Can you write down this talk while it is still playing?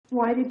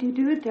Why did you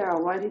do it,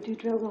 Daryl? Why did you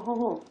drill the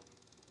hole?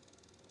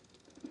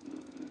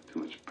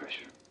 Too much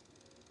pressure.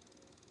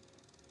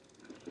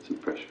 Put some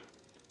pressure.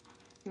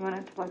 You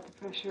wanted to let the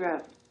pressure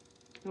out.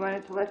 You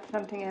wanted to let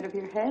something out of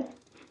your head?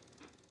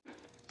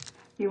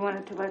 You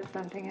wanted to let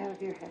something out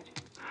of your head.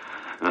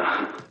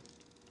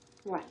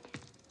 What?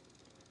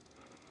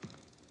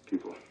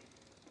 People.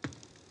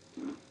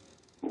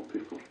 Old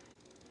people.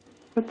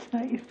 What's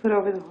that you've put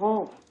over the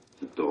hole?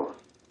 It's a door.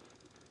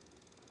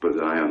 Put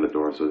an eye on the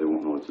door so they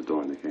won't know it's a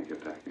door and they can't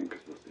get back in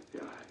because they'll see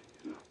the eye,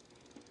 you know.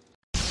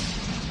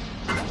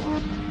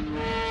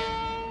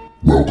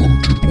 Welcome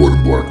to Blood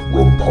and Black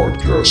Rum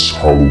Podcast's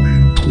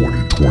Halloween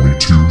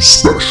 2022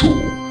 special.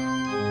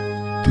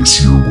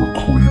 This year we're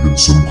craving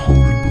some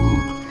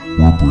Cronenberg.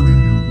 We're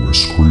bringing you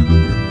Wes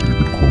Craven and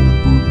David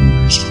Cronenberg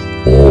movies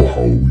all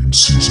Halloween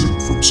season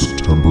from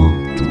September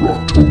through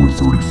October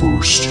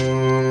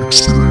 31st.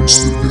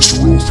 Experience the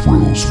visceral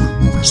thrills with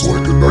movies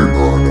like A Nightmare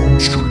on Elm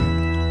Street,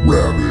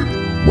 Rabid,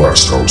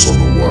 Last House on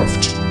the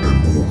Left,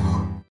 and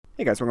more.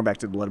 Hey guys, welcome back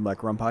to the Blood and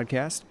Black Rum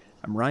Podcast.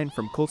 I'm Ryan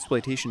from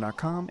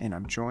Cultsploitation.com, and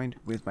I'm joined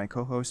with my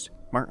co-host,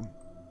 Martin.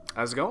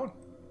 How's it going?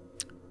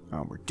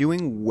 We're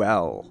doing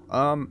well.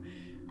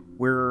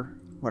 We're,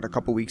 a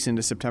couple weeks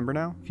into September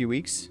now? A few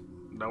weeks?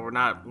 No, we're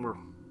not. We're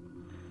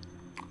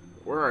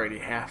already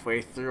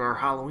halfway through our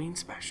Halloween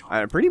special.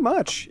 Pretty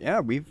much, yeah.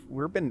 We've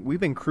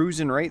been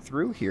cruising right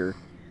through here,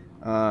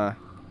 churning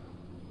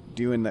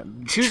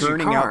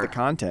out the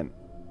content.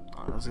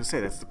 I was gonna say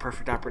that's the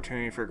perfect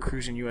opportunity for a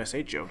Cruising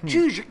USA joke.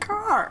 Choose your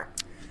car.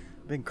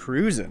 Been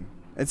cruising.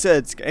 It's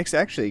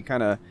actually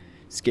kind of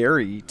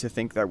scary to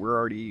think that we're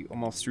already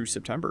almost through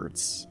September.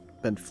 It's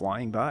been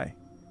flying by.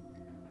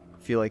 I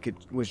feel like it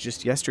was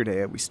just yesterday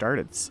that we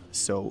started.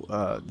 So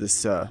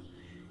this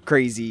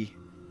crazy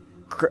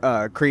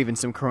craving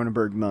some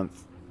Cronenberg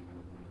month.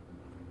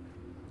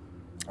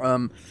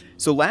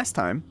 So last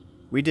time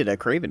we did a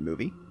Craven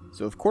movie.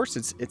 So of course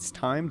it's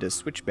time to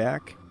switch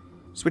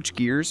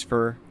gears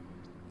for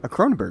a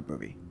Cronenberg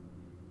movie.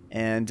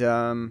 And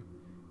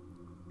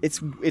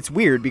it's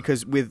weird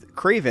because with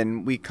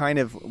Craven we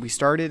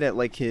started at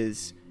like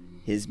his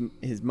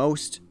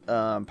most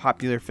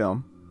popular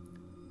film,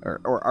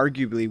 or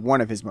arguably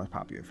one of his most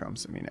popular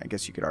films. I mean, I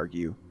guess you could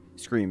argue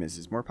Scream is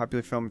his more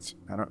popular film. It's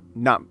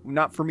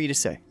not for me to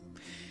say.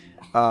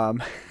 But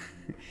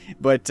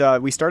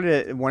we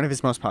started at one of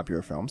his most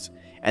popular films,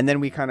 and then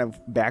we kind of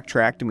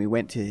backtracked and we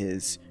went to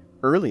his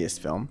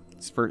earliest film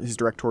for his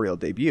directorial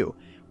debut.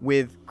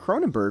 With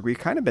Cronenberg, we've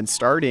kind of been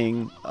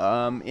starting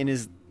in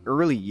his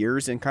early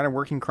years and kind of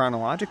working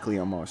chronologically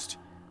almost.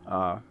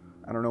 I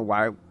don't know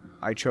why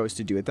I chose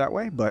to do it that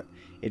way, but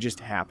it just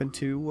happened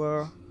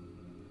to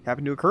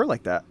occur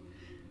like that.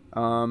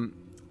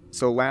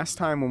 So last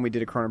time when we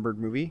did a Cronenberg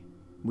movie,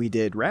 we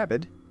did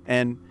Rabid,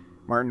 and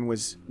Martin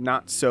was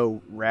not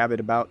so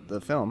rabid about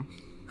the film.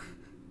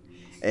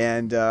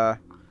 And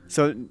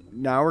so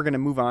now we're going to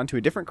move on to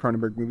a different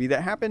Cronenberg movie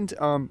that happened,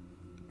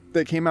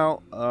 that came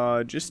out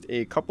just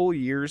few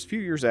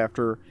years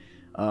after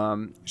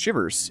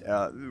Shivers,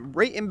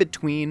 right in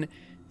between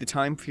the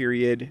time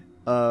period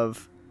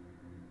of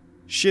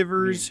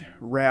Shivers,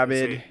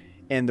 Rabid,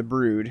 and The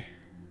Brood.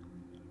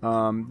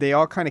 They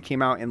all kind of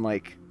came out in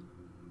like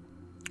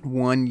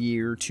 1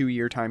 year, 2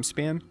 year time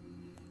span.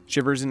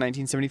 Shivers in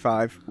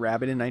 1975,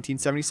 Rabid in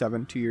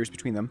 1977, 2 years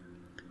between them.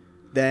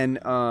 Then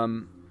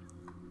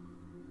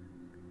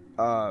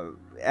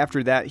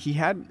after that, he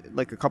had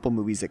like a couple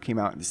movies that came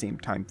out in the same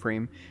time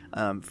frame.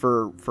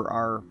 For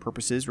our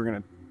purposes, we're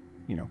gonna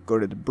go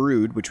to The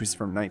Brood, which was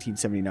from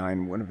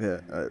 1979, one of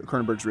the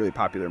Cronenberg's really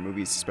popular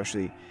movies,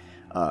 especially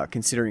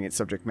considering its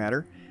subject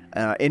matter.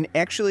 And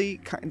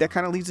actually, that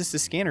kind of leads us to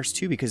Scanners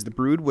too, because The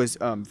Brood was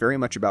very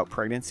much about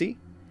pregnancy.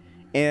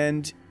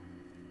 And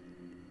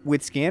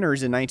with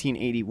Scanners in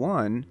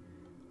 1981,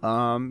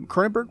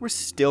 Cronenberg was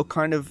still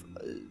kind of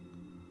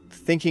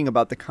thinking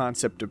about the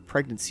concept of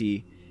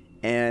pregnancy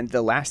and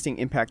the lasting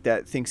impact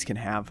that things can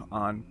have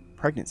on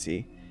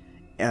pregnancy.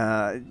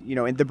 And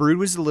The Brood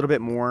was a little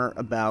bit more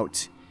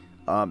about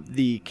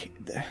the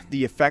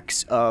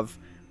effects of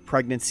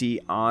pregnancy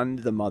on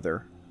the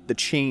mother, the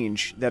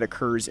change that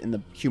occurs in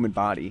the human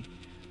body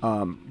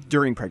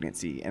during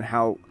pregnancy, and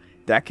how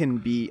that can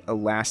be a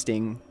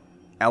lasting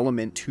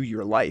element to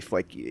your life.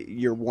 Like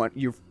you're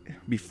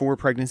before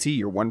pregnancy,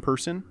 you're one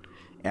person.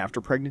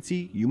 After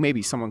pregnancy, you may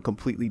be someone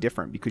completely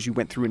different because you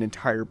went through an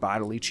entire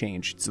bodily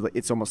change. So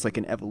it's almost like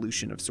an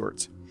evolution of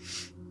sorts.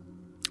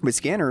 With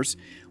Scanners,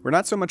 we're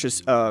not so much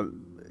as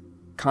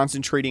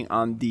concentrating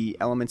on the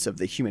elements of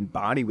the human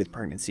body with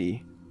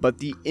pregnancy, but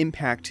the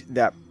impact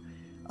that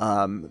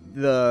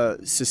the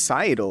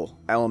societal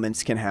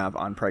elements can have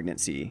on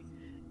pregnancy.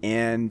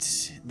 And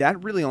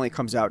that really only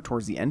comes out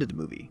towards the end of the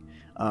movie.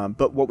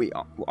 But what we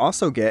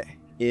also get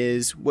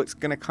is what's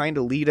going to kind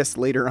of lead us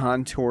later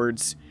on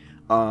towards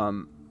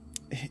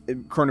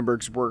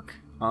Cronenberg's work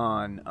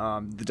on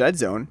The Dead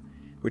Zone,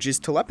 which is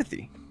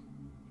telepathy.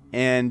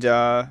 And,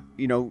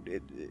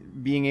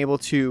 being able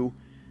to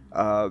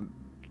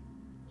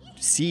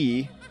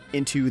see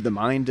into the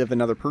mind of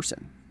another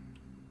person.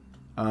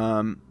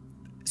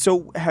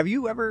 So have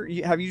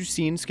you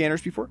seen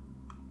Scanners before?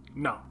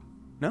 No,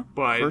 No,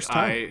 but first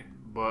time.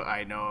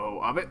 I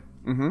know of it,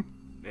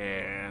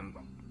 and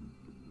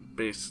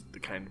the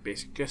kind of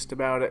basic gist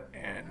about it,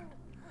 and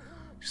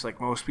just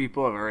like most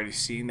people, I've already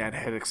seen that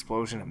head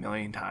explosion a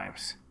million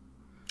times.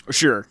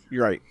 Sure,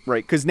 you're right.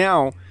 Because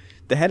now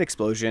the head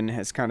explosion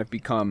has kind of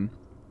become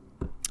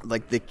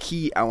like the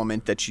key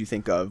element that you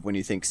think of when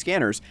you think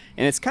Scanners.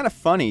 And it's kind of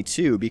funny,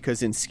 too,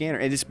 because in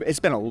Scanners, it's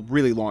been a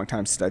really long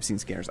time since I've seen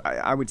Scanners.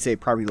 I would say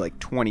probably like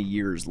 20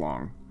 years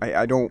long.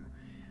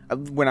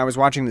 When I was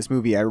watching this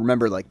movie, I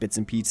remember like bits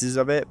and pieces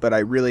of it, but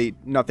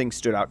nothing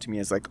stood out to me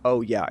as like,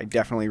 oh yeah, I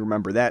definitely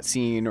remember that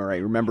scene, or I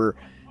remember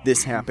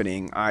this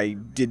happening. I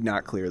did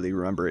not clearly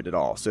remember it at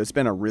all. So it's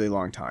been a really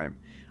long time.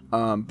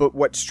 But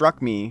what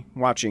struck me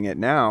watching it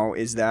now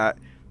is that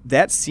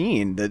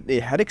scene,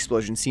 the head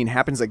explosion scene,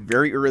 happens like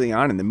very early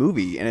on in the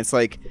movie, and it's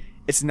like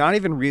it's not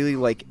even really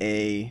like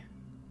a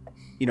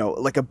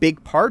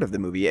big part of the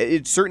movie.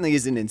 It certainly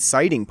is an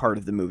inciting part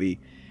of the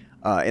movie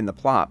in the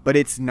plot, but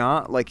it's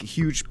not like a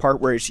huge part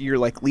where you're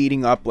like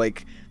leading up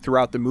like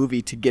throughout the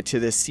movie to get to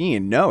this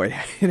scene. No, it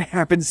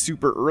happens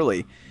super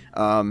early,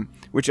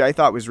 which I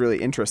thought was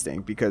really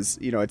interesting because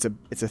it's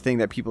a thing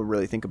that people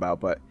really think about,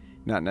 but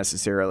not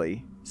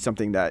necessarily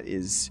something that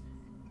is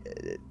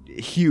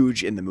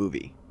huge in the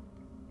movie.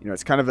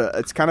 It's kind of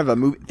a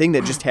movie thing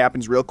that just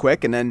happens real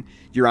quick, and then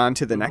you're on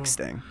to the next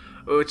thing.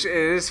 Which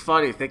is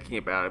funny thinking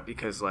about it,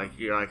 because like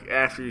you're like,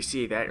 after you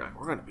see that, you're like,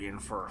 we're gonna be in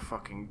for a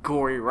fucking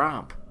gory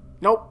romp.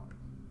 Nope.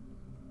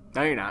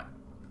 No, you're not.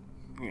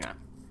 You're not.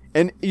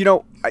 And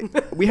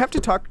we have to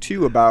talk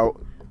too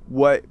about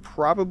what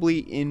probably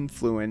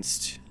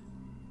influenced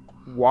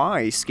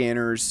why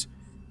Scanners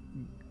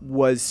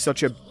was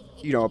such a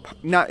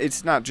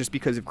it's not just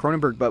because of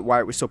Cronenberg, but why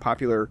it was so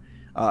popular,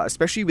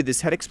 especially with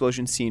this head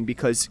explosion scene,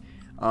 because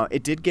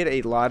it did get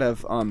a lot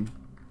of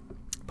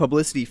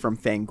publicity from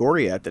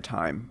Fangoria at the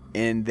time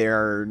in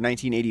their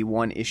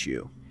 1981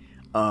 issue,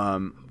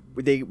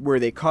 where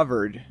they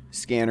covered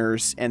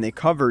Scanners, and they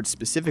covered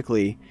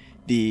specifically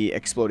the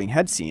exploding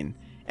head scene.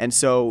 And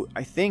so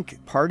I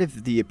think part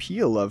of the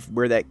appeal of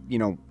where that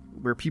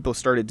where people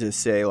started to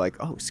say like,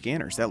 oh,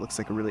 Scanners, that looks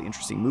like a really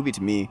interesting movie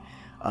to me,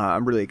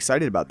 I'm really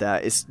excited about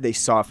that, is they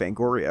saw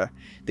Fangoria.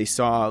 They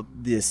saw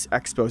this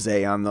expose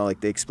on the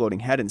exploding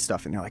head and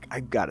stuff, and they're like,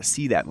 I've got to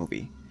see that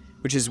movie.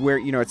 Which is where,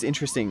 it's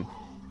interesting,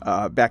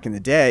 back in the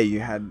day, you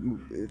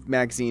had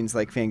magazines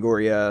like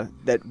Fangoria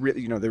that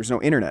really, there was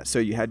no internet, so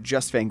you had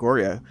just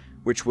Fangoria,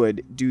 which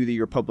would do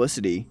your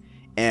publicity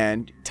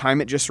and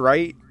time it just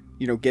right,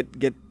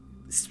 get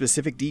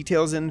specific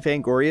details in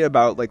Fangoria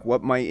about like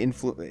what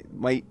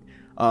might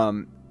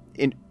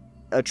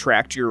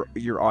attract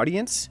your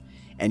audience,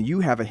 and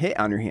you have a hit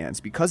on your hands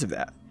because of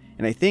that.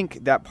 And I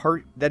think that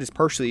is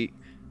partially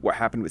what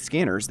happened with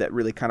Scanners that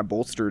really kind of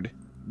bolstered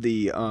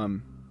the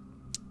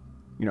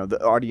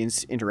the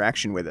audience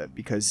interaction with it,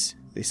 because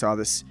they saw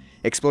this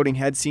exploding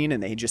head scene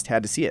and they just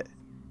had to see it,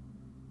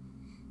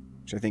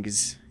 which I think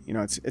is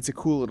it's a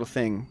cool little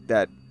thing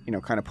that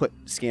kind of put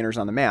Scanners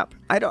on the map.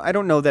 I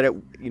don't know that it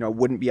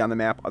wouldn't be on the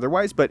map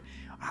otherwise, but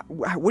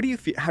what do you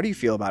feel? How do you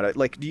feel about it?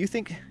 Like, do you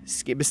think,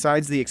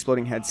 besides the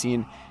exploding head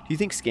scene, do you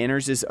think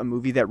Scanners is a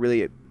movie that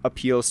really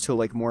appeals to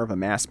like more of a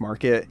mass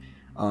market,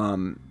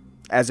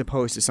 as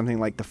opposed to something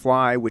like The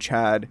Fly, which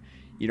had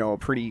a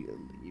pretty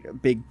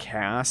big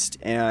cast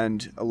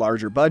and a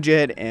larger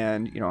budget,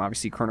 and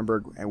obviously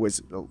Cronenberg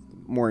was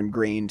more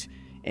ingrained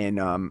in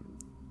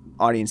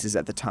audiences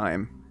at the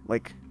time?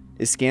 Like,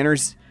 is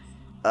Scanners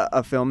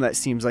a film that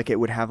seems like it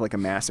would have like a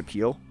mass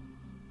appeal?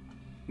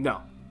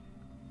 No,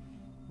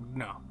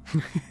 not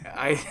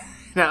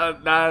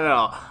at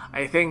all.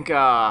 I think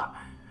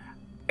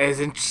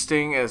as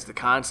interesting as the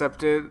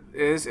concept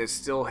is, it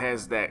still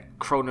has that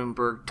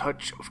Cronenberg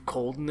touch of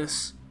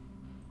coldness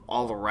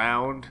all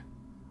around,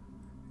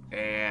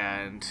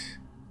 and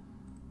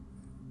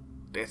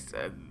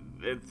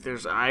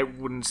I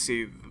wouldn't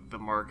see the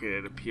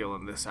marketed appeal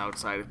in this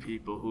outside of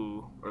people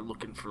who are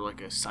looking for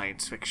like a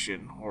science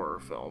fiction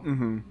horror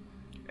film,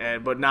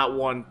 but not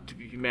one to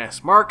be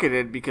mass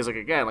marketed, because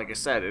like I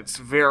said, it's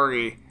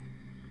very,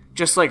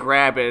 just like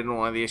Rabid, and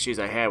one of the issues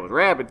I had with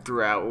Rabid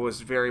throughout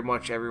was very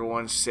much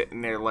everyone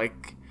sitting there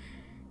like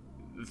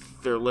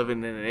they're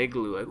living in an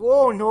igloo, like,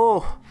 oh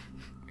no,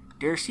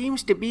 there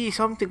seems to be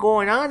something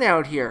going on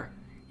out here.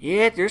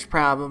 Yeah, there's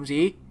problems,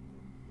 eh?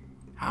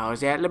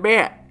 How's that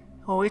Labette?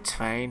 Oh, it's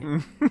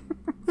fine.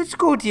 Let's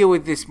go deal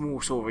with this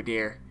moose over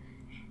there.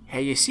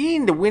 Have you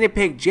seen the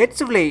Winnipeg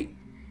Jets of late?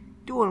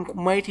 Doing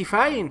mighty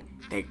fine.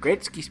 That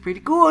Gretzky's pretty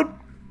good.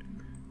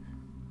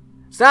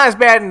 It's not as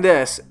bad in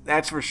this,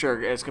 that's for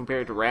sure, as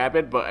compared to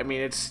Rabid, but I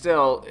mean, it's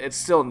still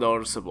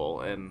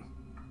noticeable, and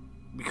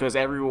because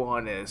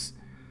everyone is,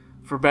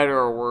 for better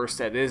or worse,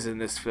 that is in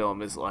this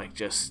film is like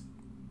just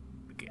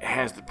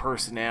has the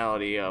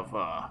personality of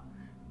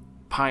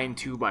pine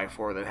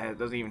 2x4 that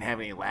doesn't even have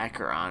any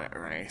lacquer on it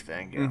or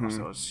anything,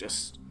 so it's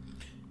just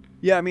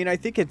Yeah, I mean, I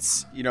think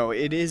it's,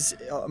 it is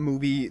a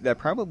movie that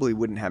probably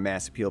wouldn't have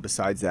mass appeal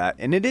besides that.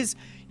 And it is,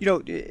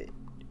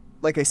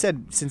 like I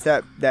said, since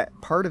that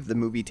part of the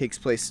movie takes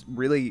place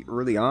really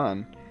early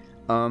on,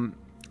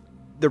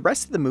 the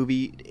rest of the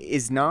movie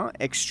is not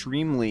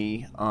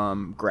extremely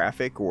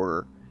graphic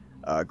or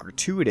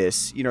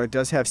gratuitous. It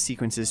does have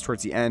sequences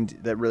towards the end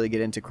that really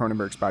get into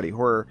Cronenberg's body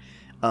horror.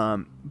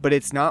 But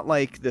it's not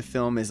like the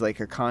film is like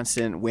a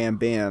constant wham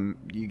bam,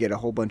 you get a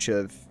whole bunch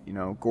of,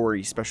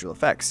 gory special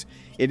effects.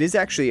 It is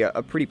actually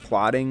a pretty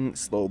plodding,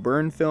 slow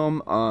burn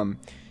film.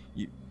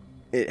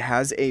 It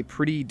has a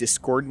pretty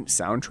discordant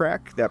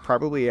soundtrack that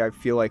probably I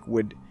feel like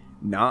would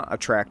not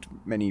attract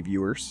many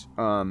viewers.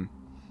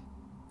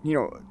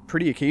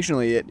 Pretty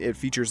occasionally it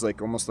features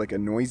like almost like a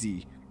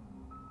noisy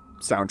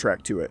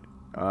soundtrack to it.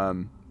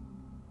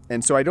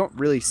 And so I don't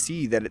really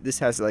see that this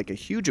has like a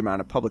huge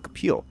amount of public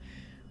appeal.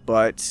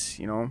 But,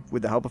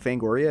 with the help of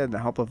Fangoria and the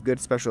help of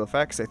good special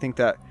effects, I think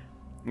that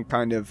it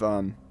kind of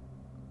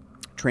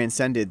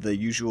transcended the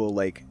usual,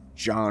 like,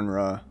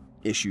 genre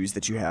issues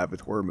that you have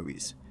with horror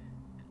movies.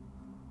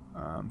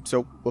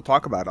 So we'll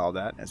talk about all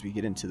that as we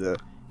get into the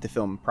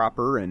film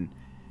proper and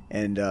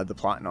the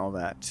plot and all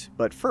that.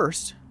 But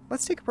first,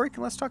 let's take a break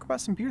and let's talk about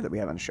some beer that we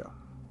have on the show.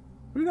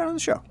 What do we got on the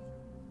show?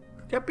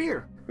 Got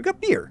beer. We got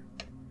beer.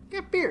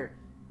 Get beer.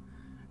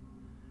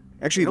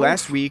 Actually,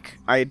 last week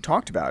I had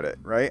talked about it,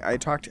 right?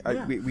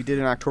 We did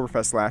an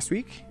Oktoberfest last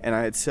week, and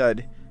I had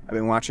said I've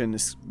been watching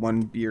this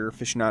one beer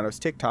aficionado's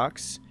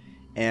TikToks,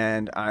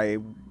 and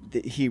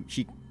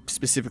he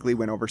specifically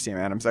went over Sam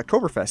Adams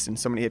Oktoberfest, and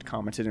somebody had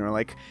commented and were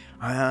like,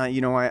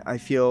 I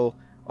feel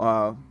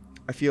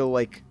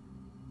like,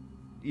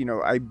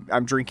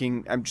 I'm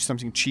drinking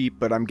something cheap,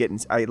 but I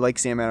like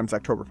Sam Adams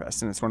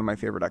Oktoberfest, and it's one of my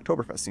favorite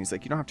Oktoberfests. And he's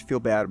like, you don't have to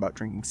feel bad about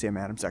drinking Sam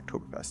Adams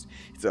Oktoberfest.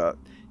 It's a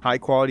high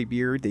quality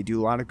beer. They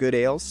do a lot of good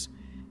ales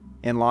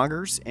and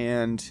lagers,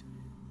 and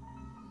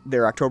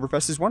their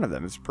Oktoberfest is one of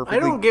them. It's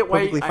perfectly fine.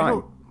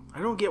 I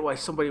don't get why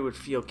somebody would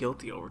feel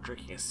guilty over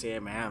drinking a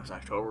Sam Adams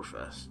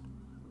Oktoberfest.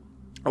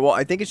 Well,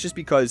 I think it's just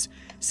because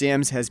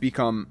Sam's has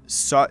become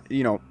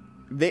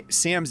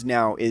Sam's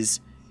now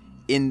is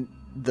in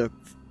the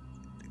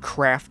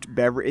craft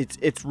beverage.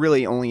 It's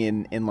really only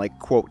in like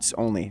quotes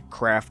only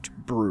craft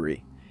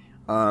brewery,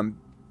 or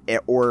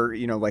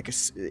like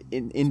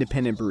an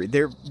independent brewery.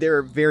 They're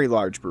a very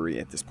large brewery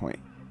at this point.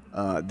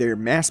 They're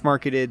mass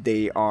marketed.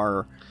 They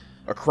are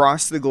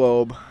across the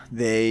globe.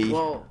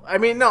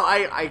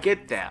 I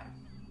get that,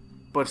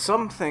 but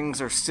some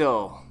things are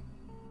still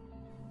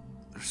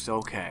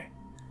okay.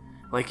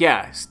 Like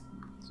half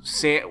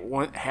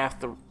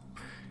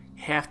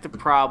the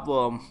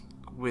problem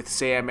with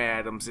Sam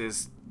Adams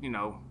is,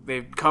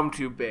 they've come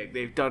too big.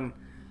 They've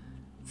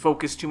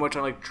focused too much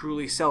on like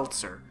Truly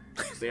Seltzer.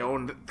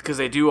 Because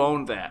they do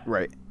own that.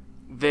 Right.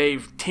 They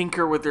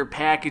tinker with their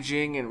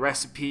packaging and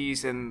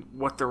recipes and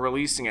what they're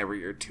releasing every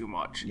year too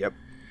much. Yep.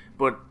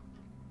 But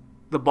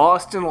the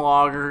Boston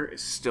Lager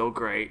is still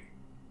great,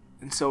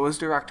 and so is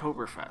their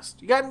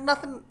Oktoberfest. You got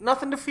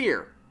nothing to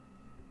fear.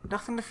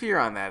 Nothing to fear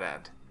on that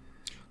end.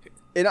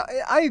 And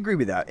I agree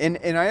with that. And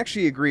I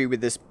actually agree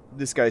with this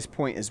guy's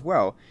point as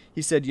well.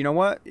 He said, you know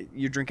what?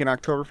 You're drinking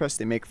Oktoberfest.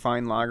 They make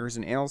fine lagers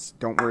and ales.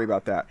 Don't worry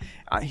about that.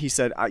 He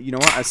said, you know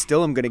what? I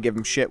still am going to give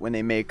them shit when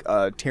they make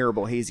a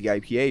terrible hazy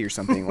IPA or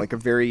something, like a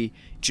very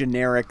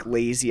generic,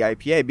 lazy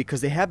IPA,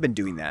 because they have been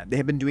doing that. They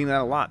have been doing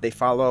that a lot. They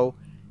follow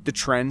the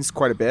trends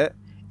quite a bit.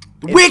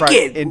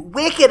 Wicked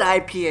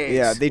IPAs.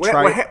 Yeah, they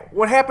try.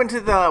 What happened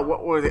to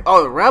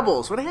the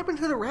Rebels? What happened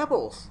to the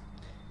Rebels?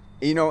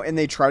 And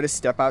they try to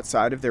step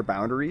outside of their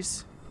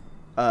boundaries,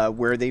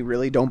 where they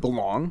really don't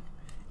belong,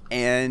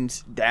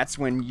 and that's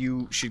when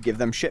you should give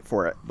them shit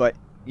for it. But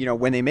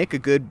when they make a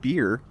good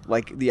beer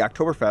like the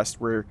Oktoberfest,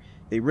 where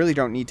they really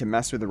don't need to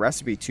mess with the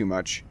recipe too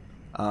much,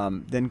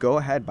 then go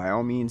ahead, by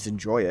all means,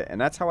 enjoy it. And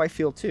that's how I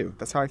feel too.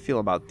 That's how I feel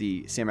about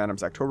the Sam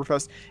Adams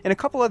Oktoberfest and a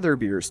couple other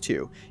beers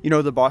too.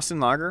 The Boston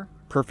Lager,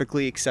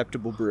 perfectly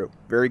acceptable brew,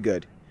 very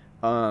good.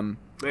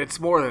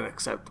 It's more than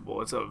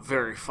acceptable. It's a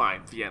very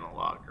fine Vienna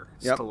lager.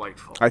 It's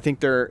delightful. I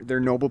think their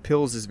Noble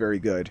Pils is very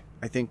good.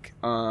 I think.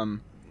 I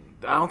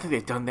don't think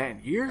they've done that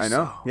in years. I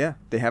know. So. Yeah,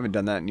 they haven't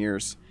done that in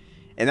years,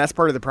 and that's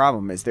part of the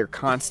problem. Is they're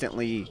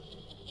constantly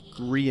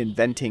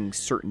reinventing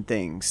certain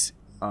things,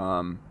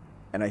 and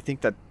I think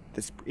that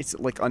it's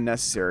like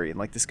unnecessary. And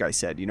like this guy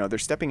said, they're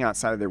stepping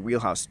outside of their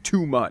wheelhouse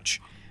too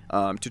much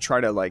to try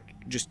to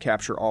like just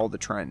capture all the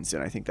trends,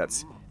 and I think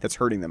that's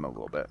hurting them a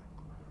little bit.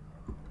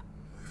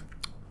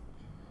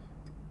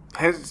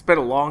 It's been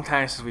a long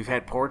time since we've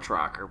had Porch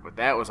Rocker, but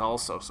that was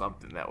also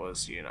something that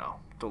was,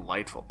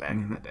 delightful back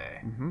in the day.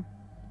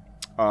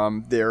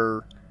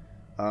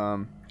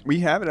 Mm-hmm. We'd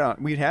had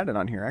it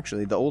on here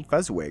actually. The Old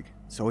Fezziwig.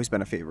 It's always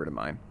been a favorite of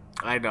mine.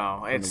 I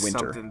know. It's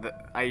something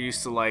that I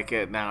used to like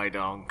it. Now I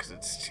don't because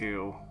it's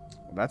too.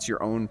 Well, that's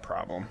your own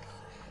problem.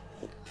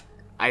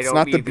 It's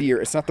not the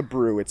beer. It's not the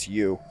brew. It's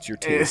you. It's your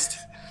taste.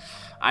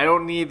 I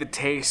don't need the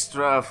taste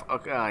of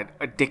a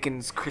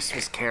Dickens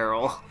Christmas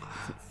Carol.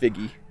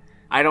 Figgy.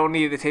 I don't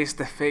need the taste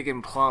of fig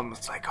and plum.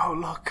 It's like, oh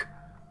look,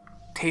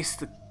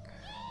 the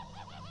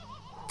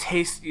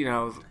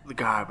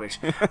garbage.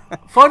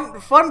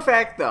 Fun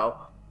fact though,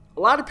 a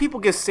lot of people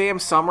give Sam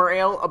Summer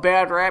Ale a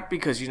bad rap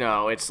because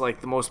it's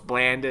like the most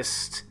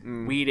blandest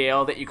wheat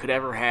ale that you could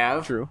ever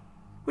have. True.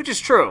 Which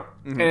is true,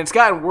 and it's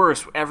gotten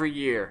worse every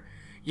year.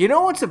 You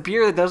know what's a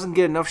beer that doesn't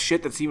get enough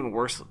shit that's even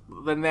worse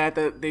than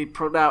that they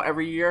put out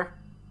every year?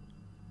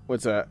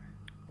 What's that?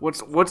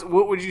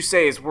 What would you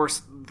say is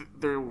worse?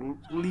 Their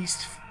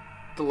least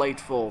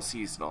delightful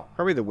seasonal.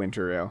 Probably the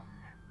winter ale.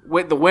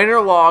 The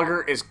winter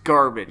lager is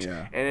garbage,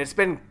 Yeah. and it's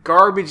been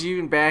garbage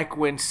even back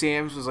when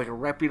Sam's was like a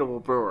reputable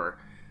brewer.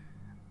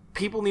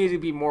 People need to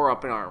be more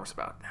up in arms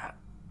about that.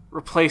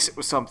 Replace it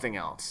with something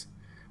else.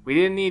 We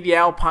didn't need the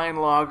Alpine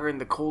Lager and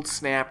the Cold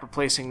Snap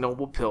replacing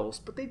Noble Pills,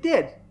 but they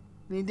did.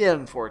 They did,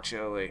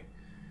 unfortunately.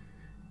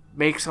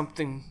 Make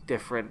something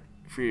different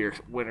for your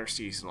winter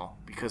seasonal,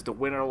 because the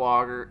winter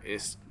lager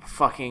is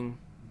fucking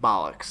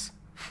bollocks.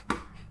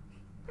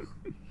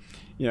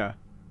 Yeah.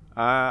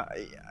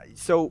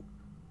 So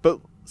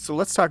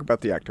let's talk about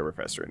the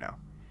Oktoberfest right now.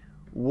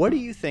 What do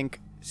you think,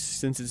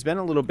 since it's been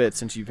a little bit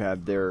since you've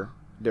had their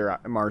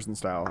Marzen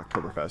style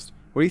Oktoberfest,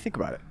 what do you think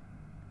about it?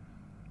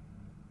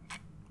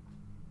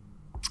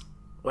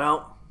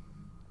 Well,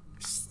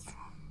 it's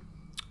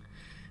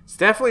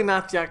definitely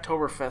not the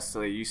Oktoberfest that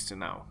I used to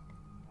know.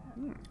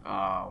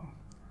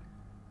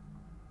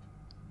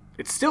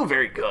 It's still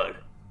very good.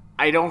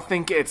 I don't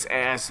think it's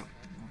as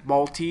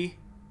malty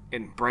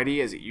and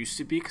bready as it used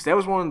to be, because that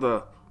was one of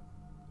the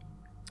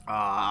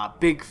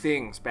big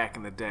things back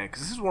in the day.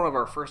 Because this is one of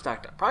our first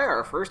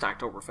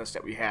Oktoberfest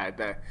that we had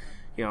that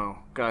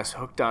got us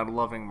hooked on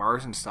loving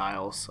Marzen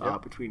styles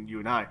between you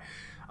and I.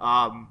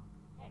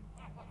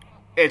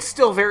 It's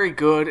still very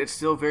good. It's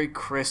still very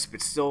crisp.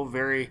 It's still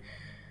very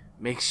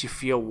makes you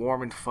feel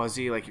warm and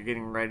fuzzy, like you're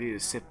getting ready to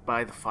sit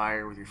by the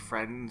fire with your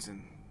friends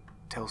and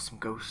tell some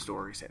ghost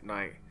stories at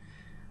night.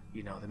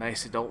 The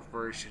nice adult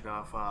version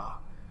of Are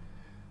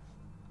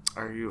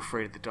You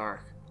Afraid of the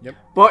Dark? Yep.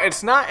 But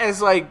it's not as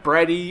like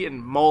bready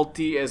and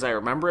malty as I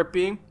remember it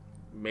being.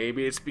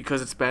 Maybe it's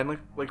because it's been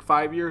like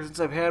 5 years since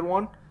I've had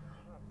one.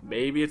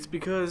 Maybe it's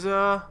because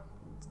the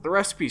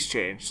recipe's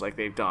changed like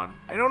they've done.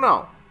 I don't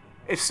know.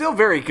 It's still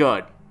very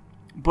good,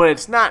 but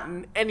it's not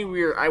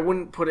anywhere. I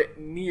wouldn't put it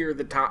near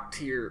the top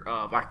tier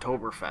of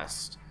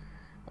Oktoberfest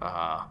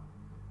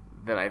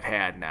that I've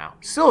had now.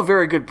 Still a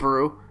very good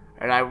brew,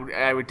 and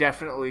I would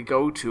definitely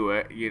go to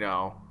it,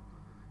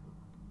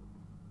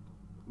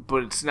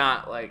 But it's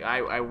not like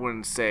I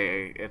wouldn't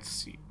say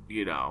it's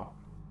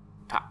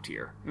top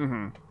tier.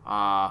 Mm-hmm.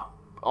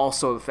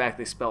 Also, the fact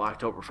they spell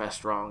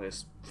Oktoberfest wrong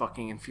is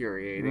fucking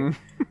infuriating,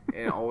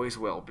 and it always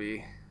will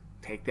be.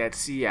 Take that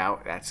C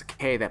out. That's a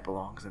K that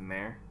belongs in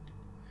there.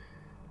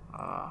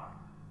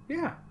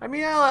 Yeah. I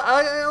mean,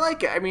 I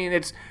like it. I mean,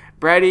 it's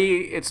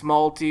bready. It's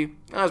malty.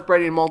 Not as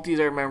bready and malty as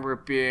I remember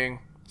it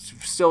being. It's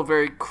still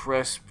very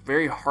crisp,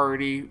 very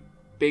hearty,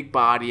 big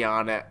body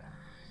on it,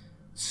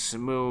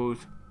 smooth.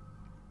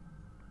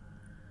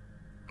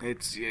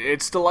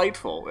 It's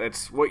delightful.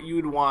 It's what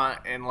you'd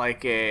want in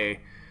like a,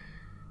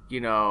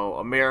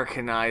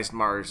 Americanized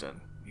Marzen.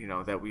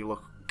 That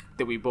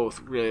we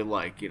both really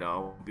like.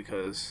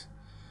 Because.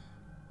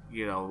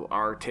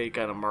 Our take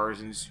on a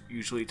Marzens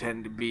usually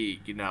tend to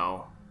be,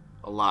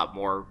 a lot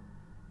more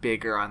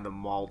bigger on the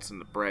malts and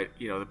the bread,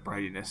 the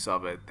breadiness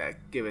of it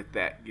that give it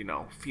that,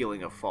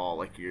 feeling of fall,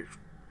 like you're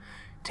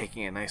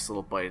taking a nice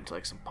little bite into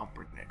like some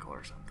pumpernickel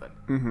or something.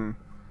 Mm-hmm.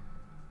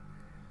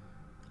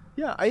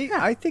 Yeah,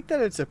 I think that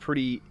it's a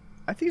pretty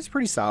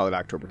solid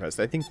Oktoberfest.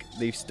 I think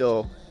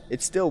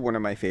it's still one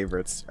of my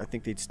favorites. I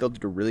think they still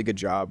did a really good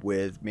job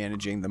with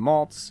managing the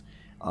malts.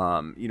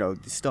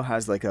 It still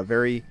has like a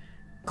very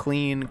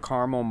clean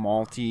caramel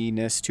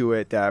maltiness to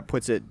it that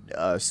puts it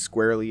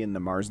squarely in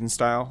the Marzen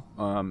style.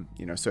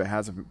 So it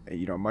has a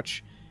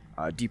much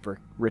deeper,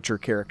 richer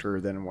character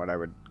than what I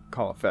would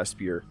call a fest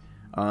beer.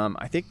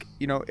 I think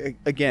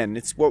again,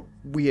 it's what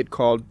we had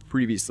called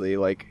previously,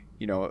 like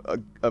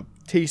a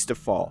taste of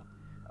fall.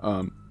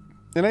 And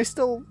I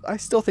still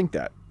think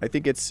that. I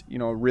think it's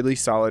really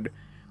solid,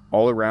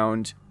 all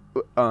around,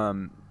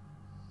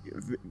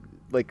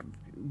 like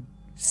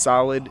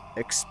solid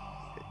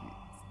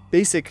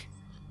basic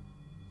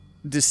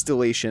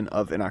distillation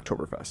of an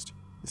Oktoberfest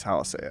is how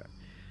I'll say it.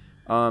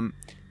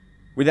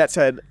 With that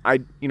said, I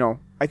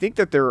think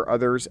that there are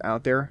others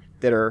out there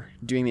that are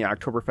doing the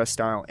Oktoberfest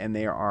style, and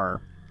they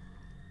are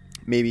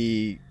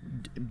maybe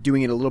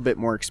doing it a little bit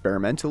more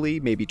experimentally,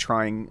 maybe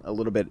trying a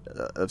little bit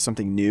of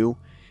something new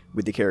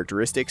with the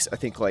characteristics. I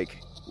think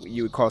like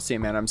you would call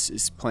Sam Adams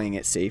is playing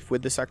it safe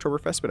with this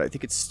Oktoberfest, but I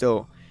think it's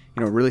still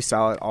really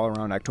solid all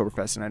around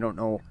Oktoberfest, and I don't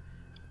know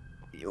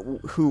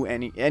who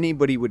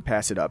anybody would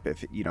pass it up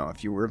if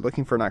you were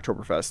looking for an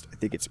Oktoberfest. I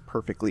think it's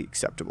perfectly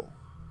acceptable.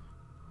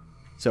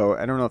 So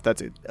I don't know if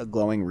that's a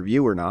glowing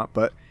review or not,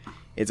 but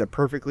it's a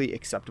perfectly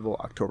acceptable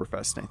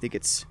Oktoberfest, and I think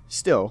it's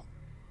still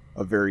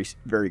a very,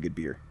 very good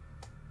beer.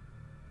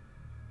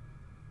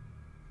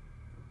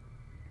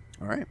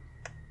 All right.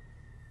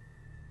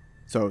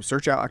 So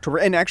search out October.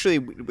 And actually,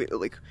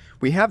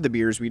 we have the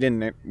beers.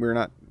 We're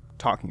not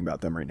talking about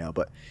them right now,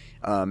 but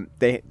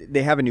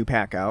they have a new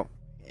pack out,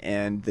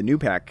 and the new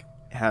pack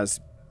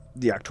has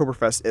the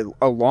Oktoberfest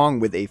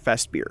along with a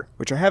fest beer,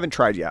 which I haven't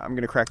tried yet. I'm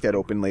going to crack that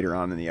open later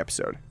on in the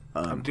episode.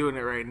 I'm doing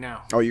it right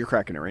now. Oh, you're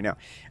cracking it right now.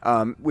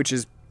 Which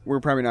is, we're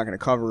probably not going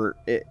to cover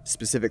it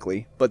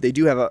specifically, but they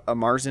do have a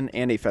Marzen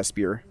and a fest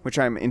beer, which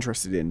I'm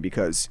interested in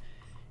because,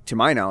 to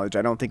my knowledge,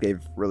 I don't think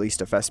they've released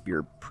a fest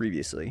beer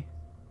previously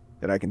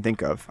that I can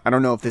think of. I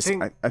don't know if this.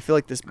 I feel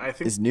like this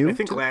is new. I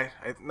think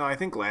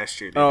last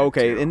year. Oh,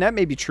 okay, and that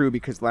may be true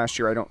because last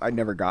year I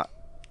never got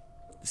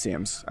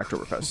Sam's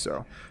Oktoberfest,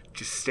 so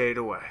just stayed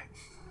away.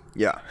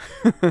 Yeah.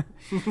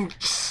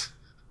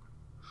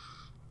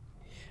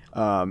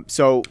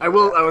 So I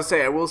will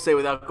say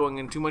without going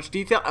into too much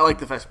detail, I like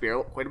the fest beer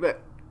quite a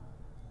bit.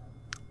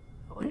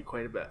 I like it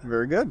quite a bit.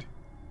 Very good.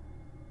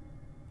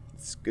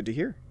 It's good to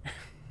hear.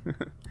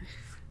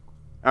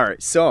 All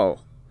right, so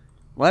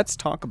let's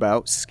talk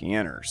about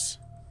scanners.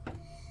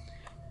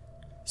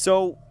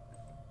 So,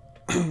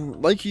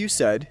 like you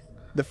said,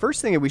 the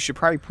first thing that we should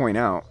probably point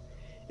out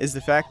is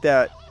the fact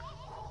that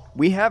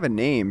we have a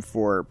name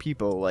for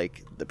people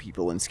like the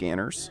people in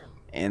scanners,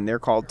 and they're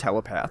called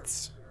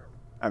telepaths.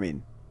 I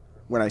mean,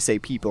 when I say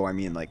people, I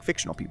mean like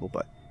fictional people,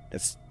 but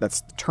that's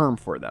the term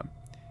for them.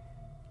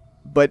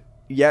 But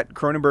yet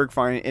Cronenberg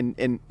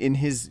in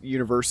his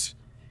universe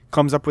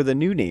comes up with a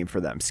new name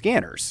for them,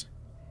 scanners.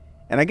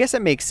 And I guess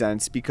that makes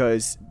sense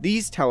because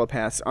these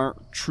telepaths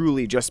aren't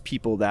truly just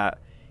people that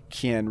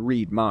can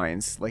read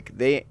minds. Like,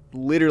 they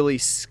literally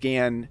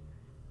scan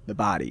the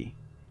body.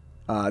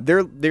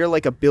 They're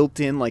like a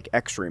built-in like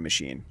X-ray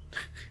machine.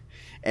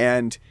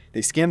 And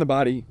they scan the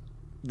body.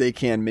 They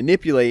can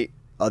manipulate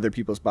other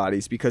people's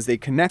bodies because they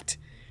connect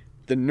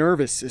the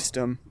nervous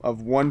system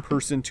of one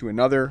person to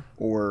another,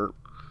 or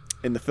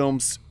in the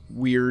film's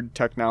weird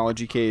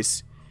technology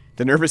case,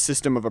 the nervous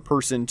system of a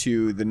person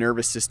to the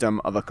nervous system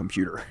of a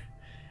computer.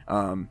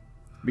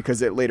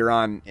 Because later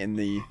on in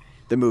the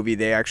movie,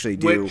 they actually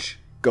do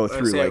go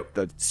through like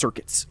the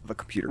circuits of a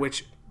computer.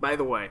 Which, by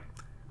the way,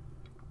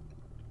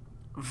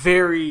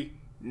 very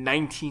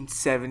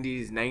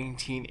 1970s,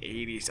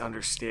 1980s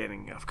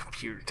understanding of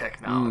computer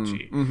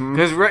technology.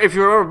 Because if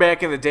you remember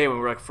back in the day when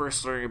we were like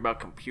first learning about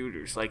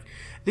computers, like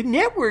the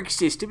network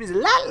system is a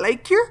lot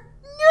like your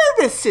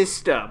nervous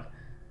system.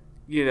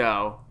 You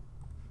know.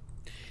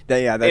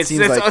 That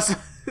seems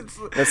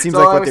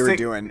like what they were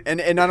doing,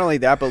 and not only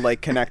that, but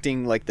like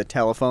connecting like the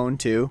telephone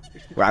too.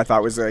 Well, I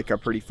thought was like a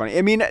pretty funny.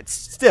 I mean, it's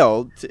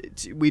still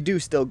we do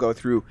still go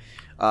through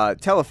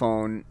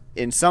telephone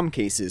in some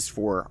cases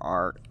for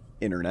our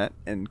internet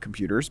and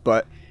computers,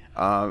 but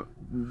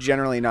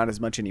generally not as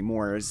much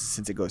anymore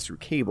since it goes through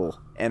cable.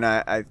 And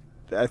I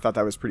thought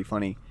that was pretty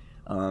funny,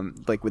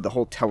 like with the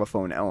whole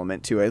telephone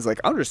element too. I was like,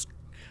 I'll just,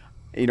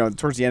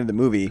 towards the end of the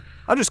movie,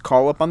 I'll just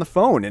call up on the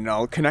phone and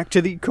I'll connect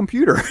to the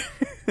computer.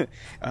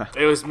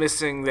 It was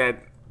missing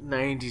that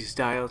 90s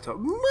dial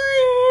tone.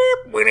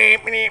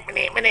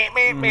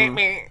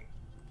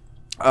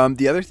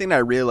 The other thing that I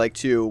really like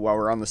too, while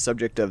we're on the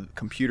subject of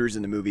computers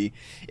in the movie,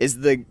 is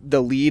the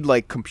lead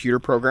like computer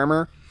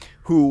programmer,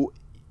 who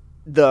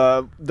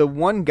the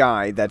one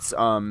guy that's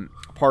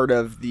part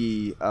of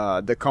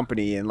the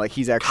company, and like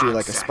he's actually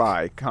like a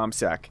spy,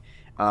 ComSec.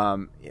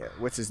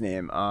 What's his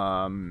name?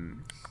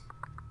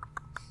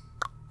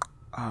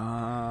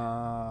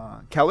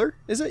 Keller,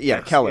 is it? Yeah,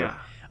 yes, Keller. Yeah.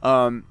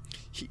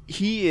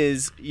 He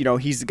is,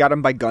 he's got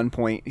him by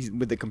gunpoint. He's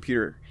with the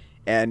computer,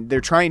 and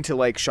they're trying to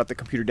like shut the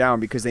computer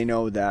down because they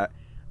know that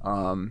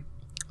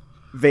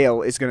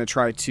Vale is going to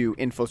try to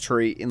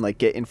infiltrate and like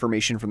get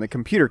information from the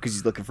computer because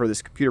he's looking for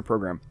this computer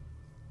program.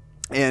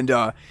 And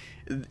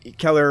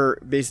Keller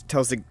basically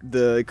tells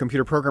the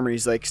computer programmer,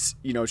 he's like,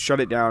 shut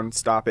it down,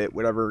 stop it,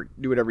 whatever,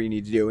 do whatever you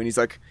need to do. And he's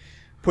like,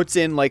 puts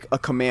in like a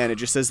command. It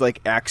just says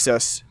like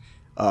access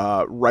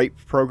write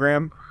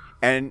program,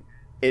 and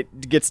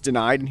it gets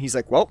denied. And he's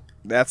like, well,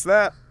 that's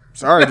that.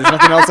 Sorry, there's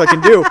nothing else I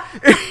can do.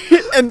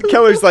 And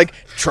Keller's like,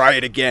 try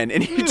it again.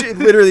 And he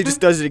literally just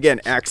does it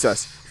again.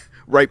 Access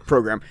write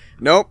program.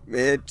 Nope.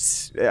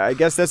 I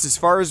guess that's as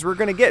far as we're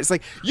going to get. It's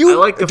like,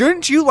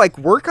 didn't you like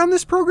work on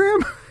this program?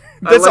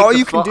 That's all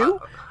you can do?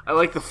 I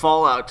like the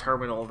Fallout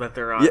terminal that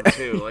they're on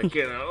too. Like,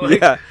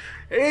 yeah.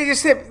 You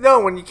just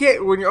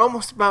when you're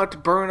almost about to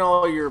burn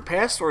all your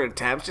password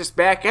attempts, just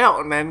back out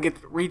and then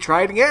get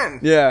retried again.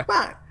 Yeah. Come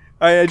on.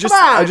 I just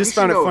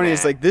found it funny. That.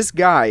 It's like, this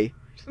guy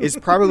is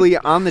probably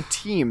on the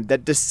team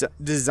that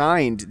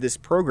designed this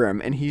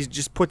program, and he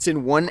just puts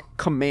in one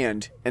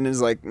command and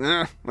is like,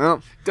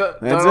 well,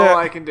 that's all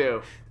I can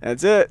do.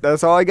 That's it.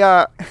 That's all I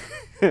got.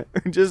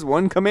 Just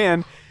one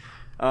command.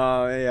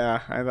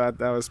 Yeah, I thought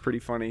that was pretty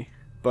funny,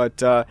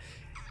 but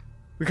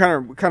we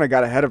kind of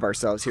got ahead of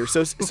ourselves here.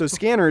 So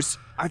Scanners,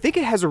 I think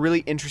it has a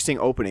really interesting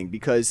opening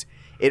because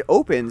it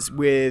opens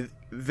with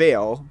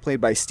Vale,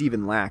 played by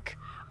Stephen Lack,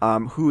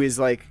 who is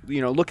like,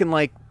 looking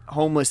like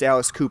homeless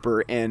Alice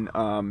Cooper in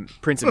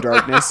Prince of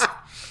Darkness.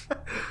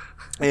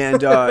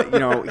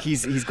 And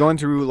he's going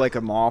through like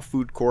a mall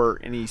food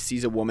court, and he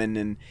sees a woman,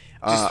 and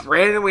Just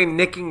randomly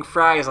nicking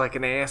fries like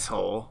an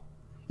asshole.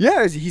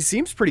 yeah, he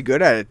seems pretty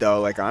good at it though.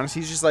 Like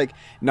honestly, he's just like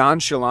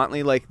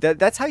nonchalantly like that.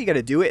 That's how you got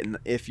to do it. And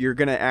if you're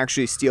gonna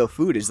actually steal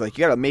food, is like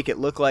you got to make it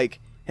look like,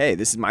 hey,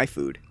 this is my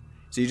food.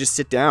 So you just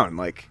sit down,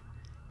 like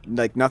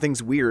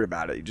nothing's weird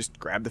about it. You just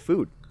grab the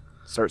food,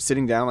 start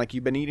sitting down like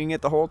you've been eating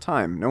it the whole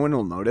time. No one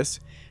will notice.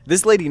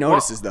 This lady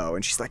notices though,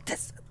 and she's like,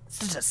 "That's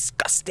a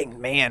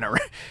disgusting man." Or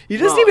he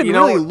doesn't Well, even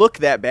really look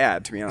that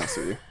bad, to be honest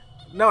with you.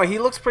 No, he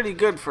looks pretty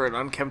good for an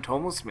unkempt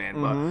homeless man,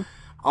 Mm-hmm. but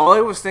all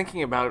I was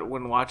thinking about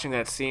when watching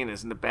that scene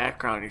is in the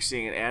background you're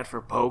seeing an ad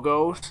for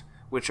Pogos,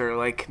 which are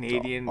like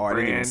Canadian Oh, I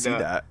brand didn't even see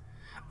that.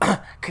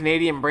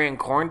 Canadian brand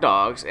corn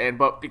dogs,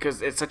 but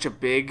because it's such a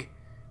big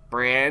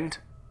brand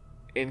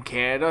in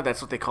Canada,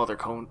 that's what they call their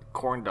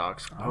corn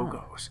dogs,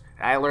 Pogos.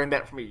 And I learned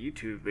that from a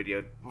YouTube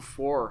video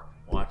before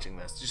watching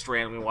this, just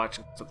randomly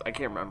watching something. I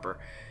can't remember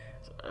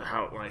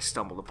when I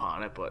stumbled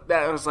upon it, but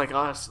that was like,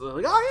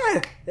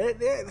 oh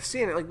yeah,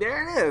 seeing it, like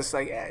there it is,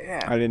 like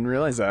yeah. I didn't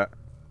realize that.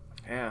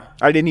 Yeah.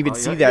 I didn't even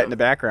Well, see yeah, that yeah. in the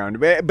background.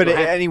 But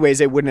anyways,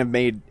 it wouldn't have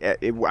made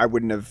it. I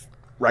wouldn't have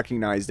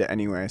recognized it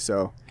anyway.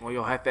 So Well,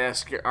 you'll have to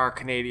ask our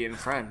Canadian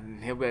friend,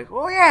 and he'll be like,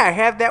 "Oh yeah, I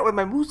have that with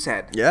my moose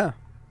head yeah.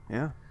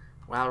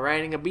 while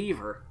riding a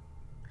beaver."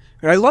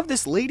 And I love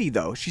this lady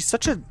though. She's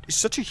such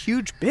a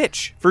huge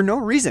bitch for no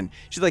reason.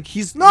 She's like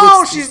She's whoa,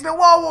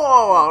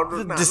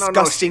 whoa. No,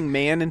 disgusting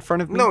man in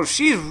front of me. No,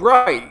 she's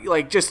right.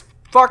 Like, just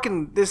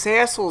fucking, this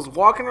asshole's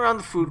walking around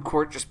the food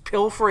court, just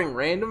pilfering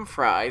random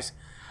fries,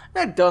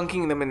 not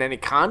dunking them in any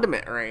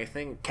condiment or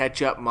anything.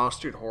 Ketchup,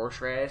 mustard,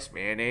 horseradish,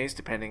 mayonnaise,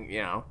 depending,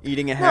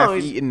 Eating a No,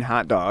 he's- half-eaten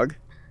hot dog.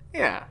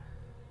 Yeah.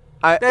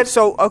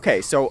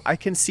 So I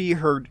can see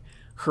her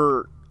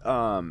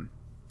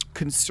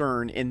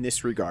concern in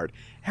this regard.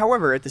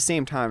 However, at the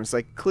same time, it's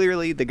like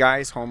clearly the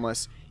guy's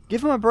homeless.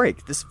 Give him a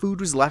break. This food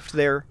was left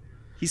there.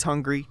 He's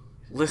hungry.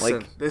 Listen,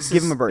 Like,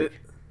 give him a break.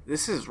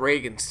 This is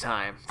Reagan's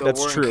time. Though That's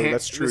we're in true.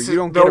 That's true. this You is-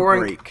 don't though get a we're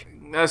in- break.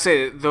 I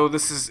say, though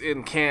this is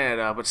in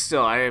Canada, but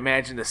still, I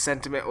imagine the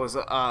sentiment was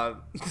the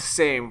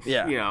same.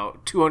 Yeah.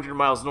 200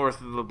 miles north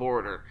of the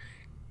border.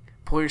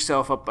 Pull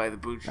yourself up by the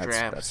bootstraps.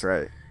 That's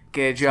right.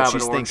 Get a That's job what at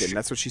she's Orange. thinking.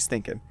 That's what she's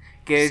thinking.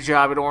 Get a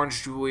job at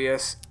Orange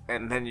Julius,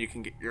 and then you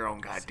can get your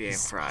own goddamn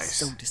fries.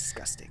 So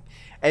disgusting.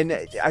 And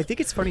I think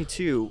it's funny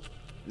too.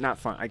 Not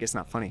fun. I guess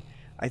not funny.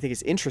 I think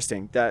it's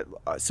interesting that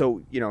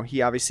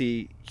he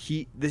obviously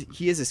he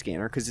is a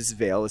scanner because this is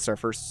Vale. It's our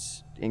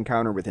first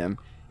encounter with him,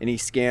 and he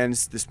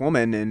scans this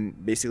woman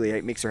and basically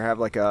it makes her have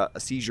like a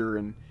seizure,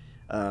 and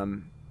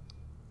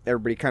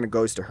everybody kind of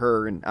goes to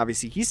her, and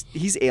obviously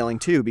he's ailing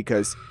too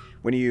because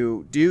when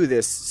you do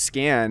this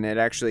scan, it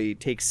actually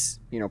takes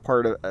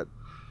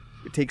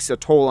it takes a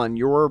toll on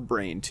your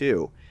brain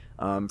too,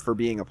 for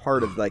being a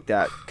part of like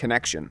that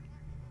connection.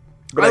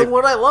 But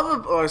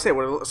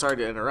sorry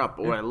to interrupt,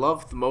 but what I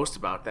love the most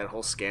about that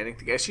whole scanning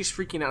thing is she's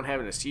freaking out and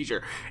having a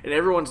seizure, and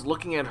everyone's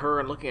looking at her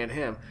and looking at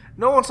him.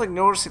 No one's like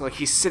noticing, like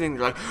he's sitting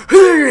there like,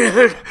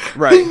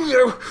 right.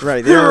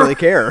 They don't really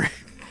care.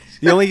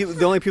 The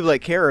only people that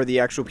care are the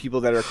actual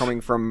people that are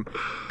coming from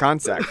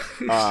contact,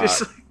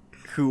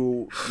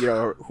 who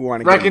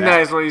want to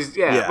recognize what he's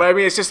Yeah. But I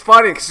mean, it's just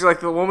funny because like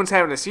the woman's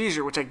having a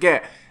seizure, which I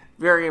get.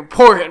 Very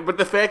important, but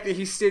the fact that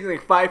he's sitting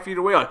like 5 feet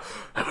away, like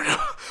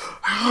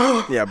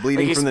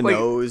bleeding like from the like-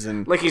 nose,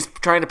 and like he's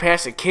trying to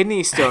pass a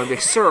kidney stone.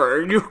 Like, sir,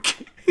 are you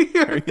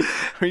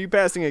are you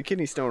passing a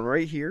kidney stone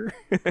right here?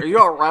 are you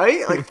all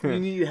right? Like, you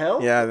need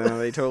help? Yeah, no,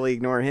 they totally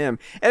ignore him,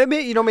 and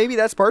maybe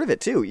that's part of it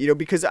too.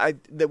 Because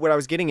what I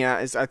was getting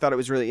at is I thought it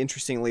was really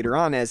interesting later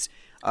on as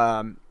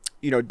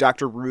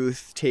Dr.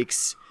 Ruth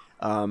takes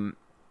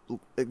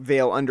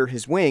Vale under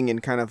his wing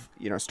and kind of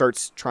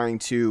starts trying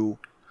to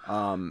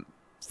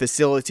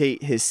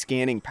facilitate his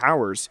scanning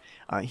powers.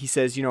 He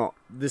says,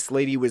 this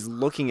lady was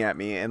looking at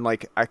me and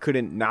like I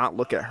couldn't not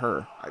look at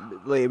her.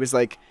 It was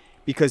like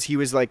because he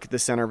was like the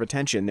center of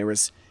attention.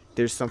 There's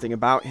something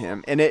about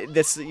him, and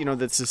that's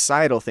the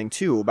societal thing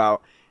too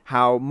about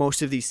how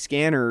most of these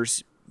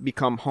scanners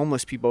become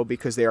homeless people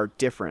because they are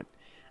different,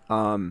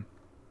 and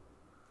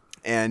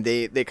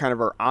they kind of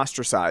are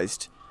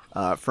ostracized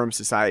from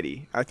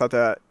society. I thought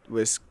that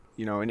was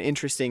an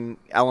interesting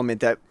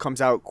element that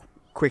comes out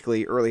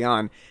quickly early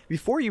on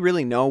before you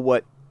really know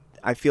what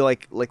I feel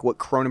like what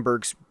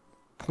Cronenberg's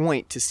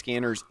point to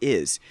scanners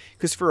is,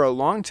 because for a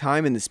long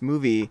time in this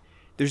movie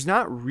there's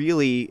not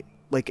really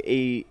like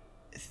a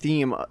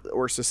theme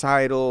or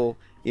societal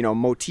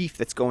motif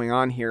that's going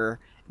on here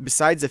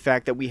besides the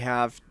fact that we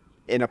have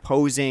an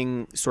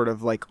opposing sort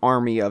of like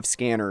army of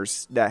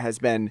scanners that has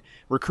been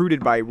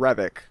recruited by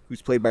Revok,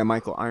 who's played by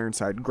Michael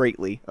Ironside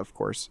greatly, of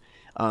course,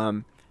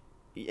 and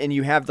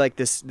you have like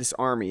this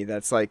army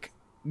that's like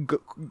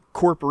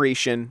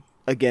corporation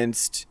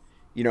against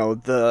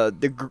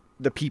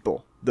the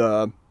people,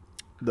 the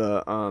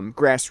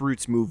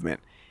grassroots movement,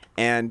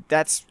 and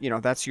that's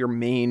your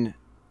main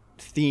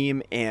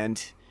theme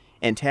and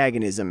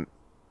antagonism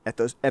at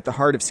the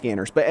heart of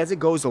Scanners. But as it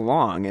goes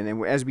along, and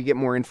then as we get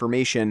more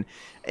information,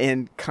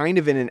 and kind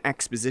of in an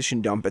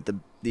exposition dump at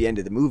the end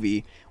of the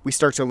movie, we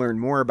start to learn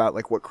more about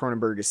like what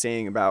Cronenberg is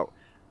saying about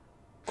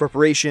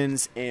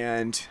corporations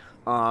and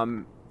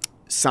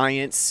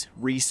science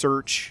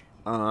research,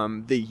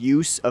 the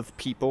use of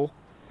people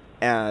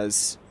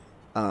as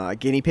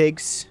guinea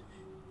pigs.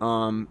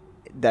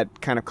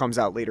 That kind of comes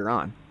out later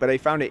on. But I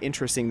found it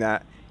interesting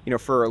that,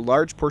 for a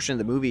large portion of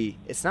the movie,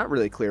 it's not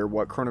really clear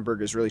what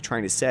Cronenberg is really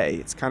trying to say.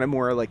 It's kind of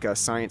more like a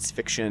science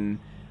fiction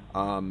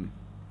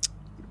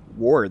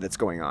war that's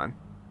going on,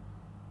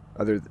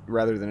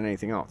 rather than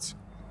anything else.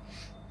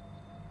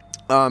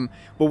 But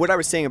what I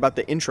was saying about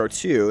the intro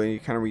too,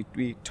 and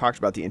we talked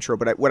about the intro,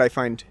 but what I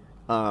find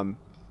kind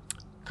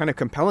of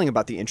compelling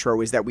about the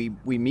intro is that we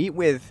meet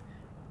with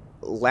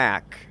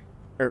Lack's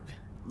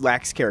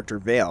character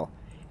Vale.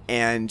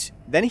 And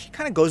then he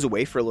kind of goes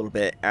away for a little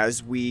bit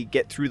as we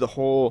get through the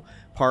whole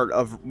part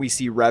of, we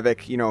see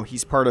Revok,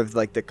 he's part of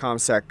like the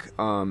ComSec,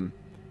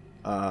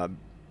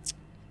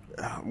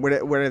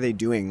 what are they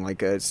doing?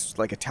 It's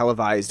like a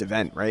televised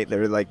event, right?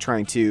 They're like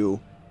trying to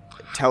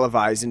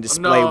televise and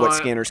display what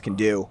Scanners can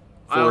do.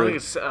 I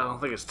don't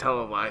think it's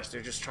televised.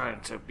 They're just trying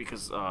to,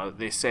 because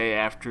they say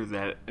after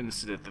that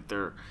incident that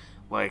they're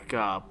like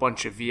a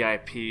bunch of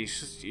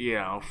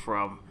VIPs,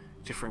 from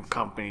different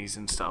companies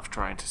and stuff,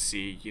 trying to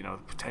see, the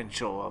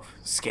potential of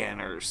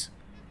Scanners.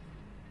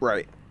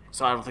 Right.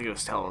 So I don't think it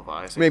was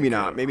televised. Maybe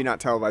not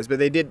televised, but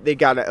they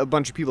got a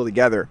bunch of people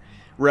together,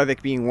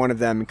 Revok being one of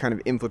them, kind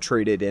of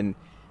infiltrated, and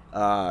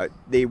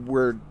they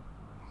were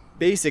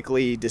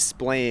basically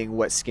displaying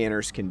what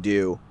Scanners can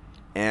do.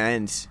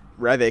 And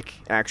Revok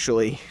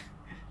actually,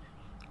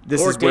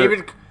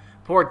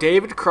 poor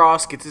David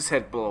Cross gets his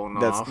head blown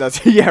off.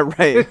 That's yeah,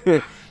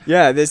 right.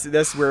 Yeah,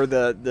 that's where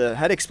the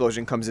head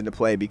explosion comes into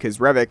play, because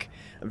Revok,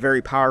 a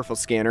very powerful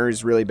scanner,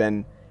 has really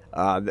been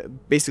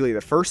basically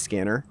the first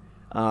scanner,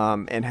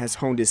 and has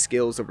honed his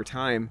skills over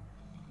time.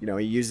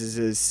 He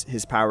uses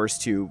his powers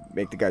to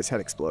make the guy's head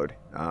explode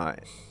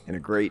in a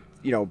great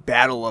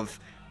battle of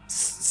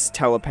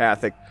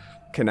telepathic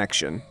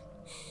connection.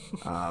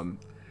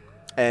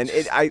 And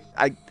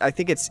I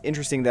think it's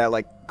interesting that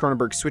like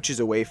Cronenberg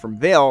switches away from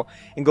Vale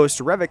and goes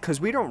to Revok,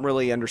 because we don't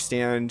really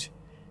understand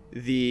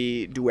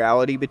the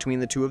duality between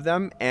the two of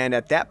them, and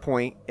at that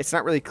point it's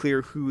not really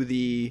clear who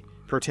the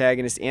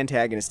protagonist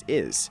antagonist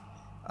is.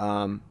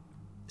 So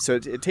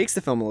it takes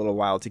the film a little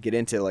while to get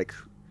into like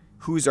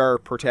who's our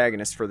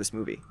protagonist for this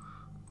movie.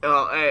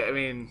 Well, I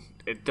mean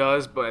it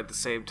does, but at the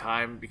same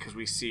time, because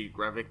we see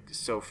Revok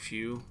so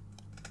few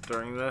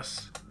during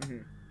this,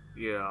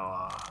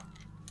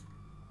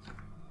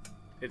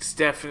 it's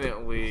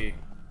definitely,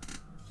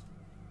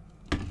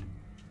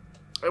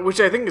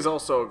 which I think is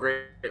also a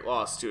great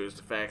loss too, is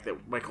the fact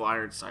that Michael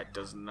Ironside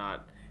does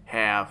not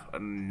have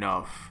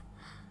enough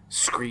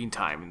screen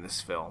time in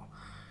this film,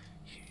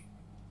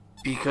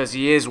 because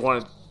he is one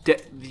of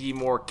the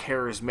more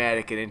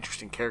charismatic and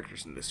interesting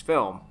characters in this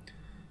film.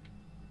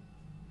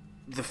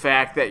 The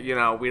fact that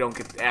we don't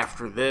get,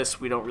 after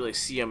this, we don't really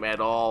see him at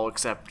all,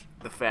 except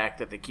the fact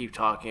that they keep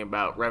talking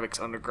about Revok's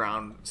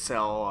underground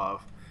cell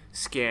of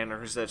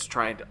Scanners that's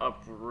trying to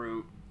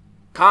uproot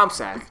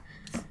ComSec.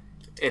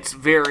 It's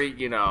very,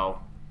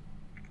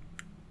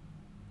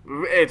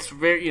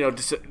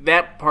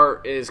 that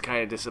part is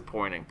kind of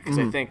disappointing, because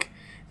I think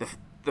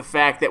the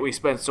fact that we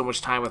spent so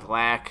much time with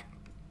Lack,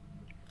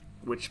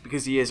 which,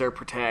 because he is our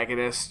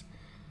protagonist,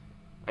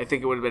 I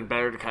think it would have been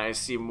better to kind of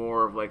see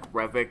more of like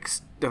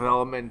Revok's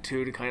development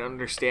too, to kind of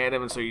understand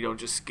him, and so you don't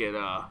just get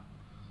a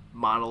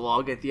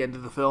monologue at the end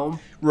of the film.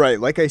 Right,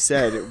 like I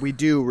said, we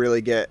do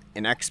really get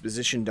an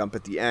exposition dump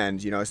at the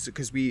end,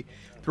 because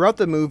throughout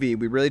the movie,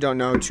 we really don't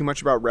know too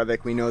much about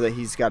Revok. We know that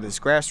he's got this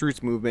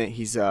grassroots movement.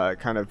 He's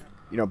kind of,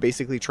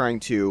 basically trying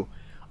to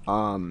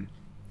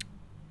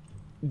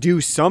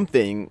do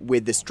something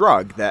with this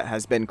drug that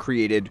has been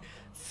created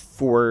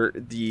for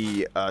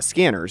the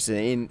Scanners.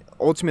 And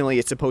ultimately,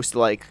 it's supposed to,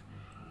 like,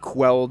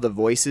 quell the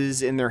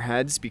voices in their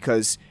heads,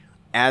 because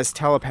as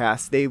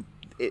telepaths,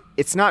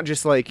 it's not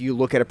just like you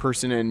look at a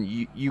person and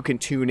you can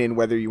tune in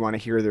whether you want to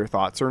hear their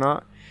thoughts or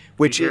not.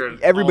 Which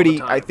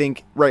everybody, I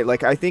think, right,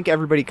 like, I think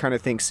everybody kind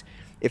of thinks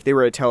if they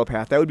were a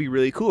telepath, that would be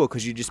really cool,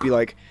 because you'd just be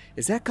like,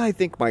 does that guy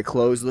think my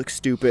clothes look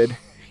stupid?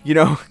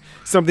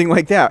 Something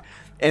like that.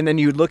 And then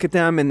you'd look at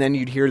them, and then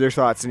you'd hear their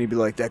thoughts, and you'd be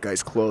like, that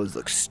guy's clothes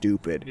look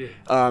stupid.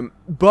 Yeah.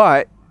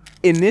 But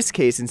in this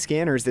case, in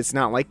Scanners, it's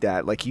not like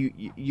that. Like,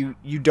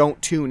 you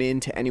don't tune in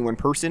to any one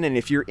person, and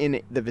if you're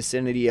in the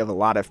vicinity of a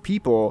lot of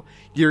people,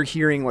 you're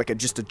hearing like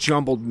just a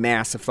jumbled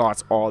mass of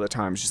thoughts all the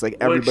time. It's just like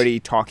everybody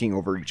talking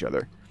over each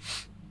other.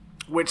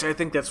 Which I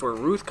think that's where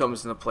Ruth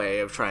comes into play,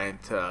 of trying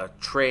to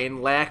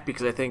train Lack,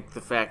 because I think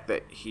the fact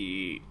that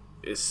he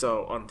is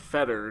so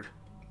unfettered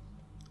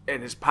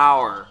in his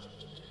power,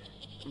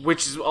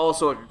 which is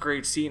also like a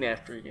great scene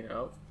after,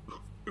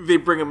 they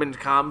bring him into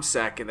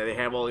ComSec, and they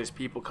have all these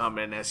people come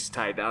in as he's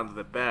tied down to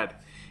the bed,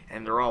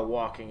 and they're all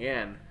walking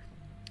in,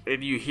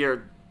 and you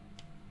hear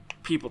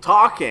people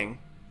talking,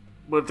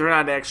 but they're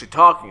not actually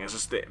talking. It's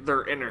just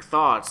their inner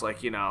thoughts,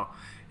 like, you know.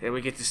 And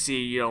we get to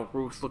see, you know,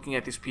 Ruth looking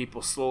at these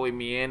people slowly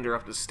meander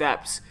up the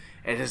steps,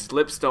 and his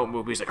lips don't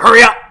move. He's like,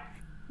 "Hurry up!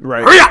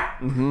 Right. Hurry up!"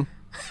 Mm-hmm.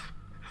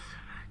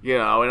 You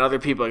know, and other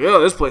people are like, "Oh,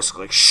 this place looks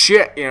like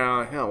shit." You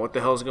know, what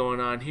the hell's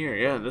going on here?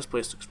 Yeah, this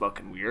place looks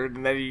fucking weird.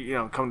 And then you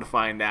know, come to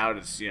find out,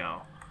 it's, you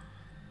know,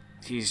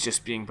 he's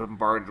just being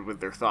bombarded with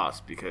their thoughts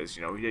because,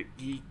 you know,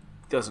 he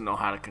doesn't know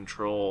how to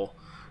control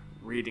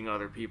reading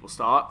other people's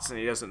thoughts, and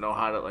he doesn't know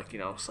how to, like, you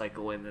know,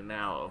 cycle in and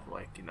out of,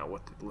 like, you know,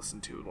 what to listen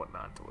to and what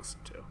not to listen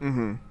to.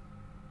 Mm-hmm.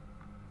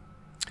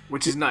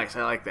 Which is nice.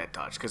 I like that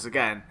touch because,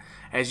 again,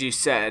 as you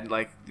said,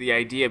 like, the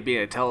idea of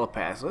being a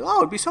telepath, like, oh,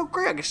 it'd be so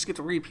great. I just get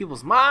to read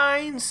people's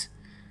minds.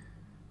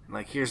 And,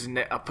 like, here's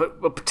a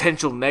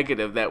potential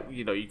negative that,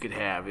 you know, you could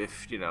have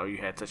if, you know, you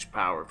had such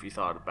power, if you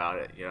thought about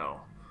it, you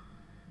know,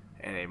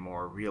 in a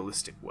more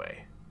realistic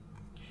way.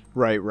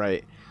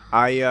 Right.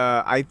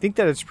 I think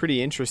that it's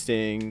pretty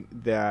interesting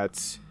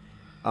that,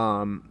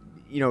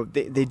 you know,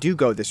 they do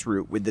go this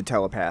route with the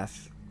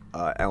telepath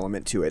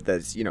element to it.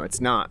 That's, you know, it's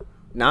not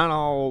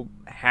all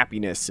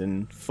happiness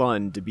and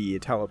fun to be a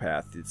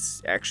telepath.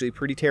 It's actually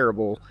pretty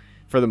terrible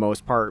for the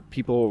most part.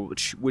 People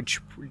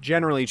which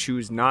generally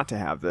choose not to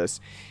have this,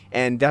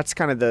 and that's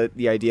kind of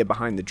the idea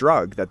behind the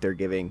drug that they're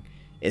giving,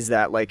 is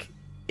that, like,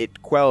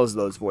 it quells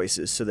those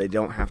voices so they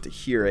don't have to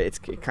hear it.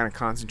 It kind of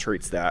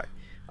concentrates that.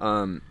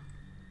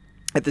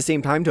 At the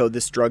same time, though,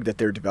 this drug that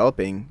they're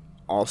developing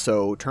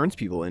also turns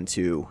people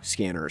into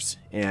scanners.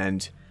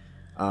 And,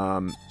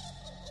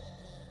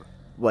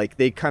 like,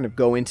 they kind of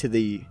go into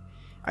the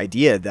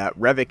idea that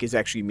Revok is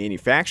actually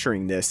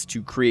manufacturing this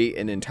to create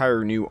an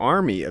entire new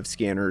army of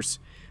scanners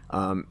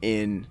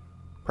in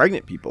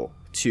pregnant people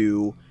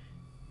to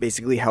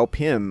basically help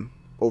him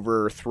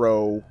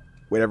overthrow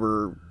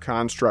whatever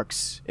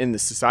constructs in the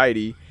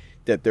society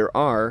that there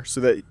are,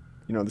 so that,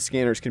 you know, the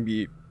scanners can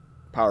be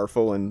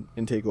powerful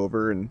and take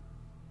over and,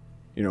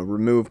 you know,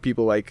 remove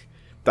people like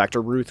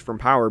Dr. Ruth from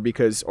power,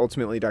 because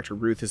ultimately Dr.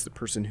 Ruth is the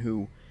person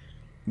who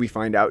we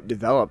find out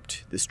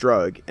developed this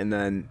drug, and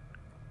then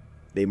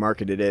they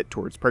marketed it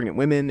towards pregnant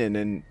women, and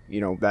then, you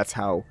know, that's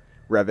how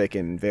Revok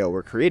and Vale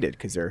were created,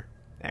 because they're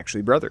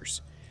actually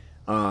brothers.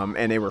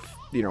 And they were,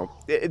 you know,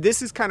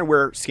 this is kind of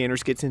where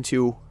Scanners gets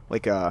into,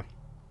 like, a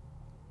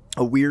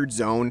weird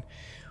zone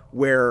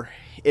where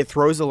it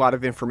throws a lot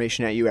of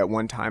information at you at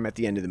one time at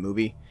the end of the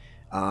movie.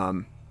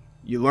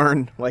 You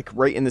learn, like,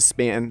 right in the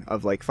span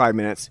of, like, 5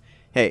 minutes,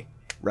 hey,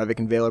 Revok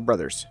and Vale are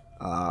brothers.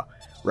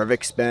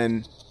 Revok's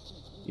been,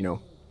 you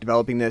know,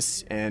 developing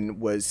this and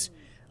was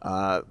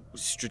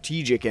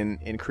strategic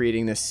in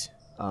creating this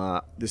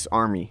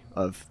army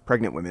of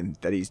pregnant women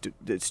that he's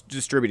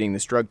distributing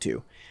this drug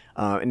to.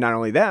 And not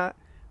only that,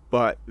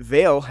 but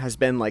Vale has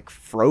been, like,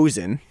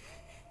 frozen,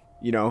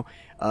 you know,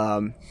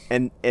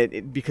 and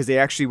because they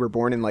actually were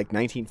born in, like,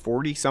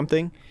 1940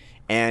 something.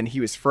 And he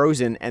was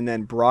frozen and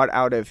then brought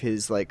out of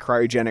his, like,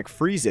 cryogenic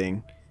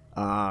freezing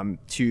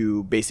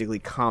to basically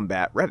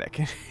combat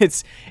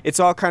Revok. It's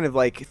all kind of,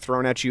 like,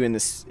 thrown at you in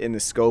the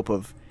scope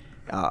of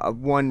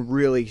one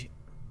really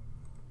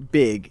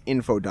big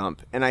info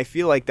dump. And I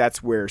feel like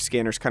that's where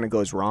Scanners kind of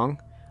goes wrong,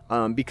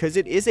 because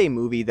it is a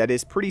movie that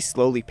is pretty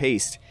slowly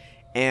paced.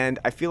 And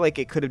I feel like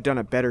it could have done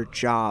a better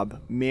job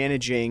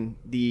managing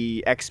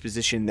the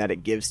exposition that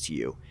it gives to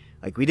you.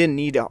 Like, we didn't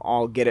need to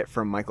all get it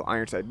from Michael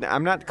Ironside.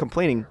 I'm not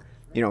complaining.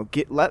 You know,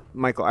 let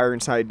Michael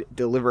Ironside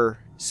deliver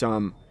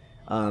some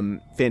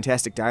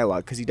fantastic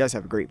dialogue, because he does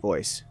have a great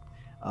voice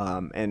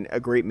and a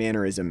great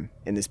mannerism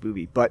in this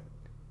movie. But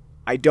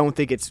I don't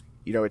think it's,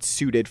 you know, it's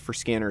suited for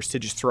Scanners to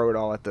just throw it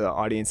all at the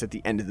audience at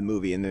the end of the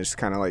movie and just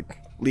kind of, like,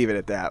 leave it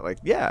at that. Like,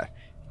 yeah,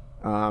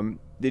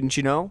 didn't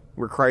you know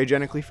we're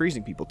cryogenically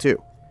freezing people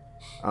too?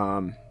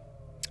 The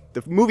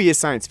movie is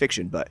science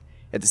fiction, but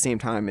at the same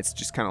time, it's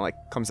just kind of like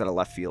comes out of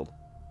left field.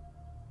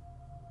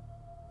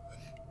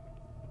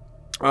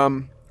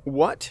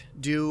 What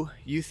do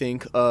you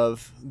think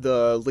of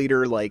the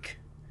later, like,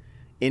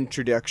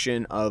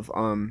 introduction of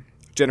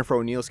Jennifer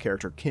O'Neill's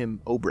character,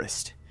 Kim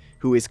Obrist,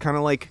 who is kind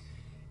of like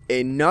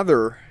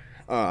another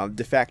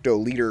de facto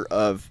leader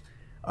of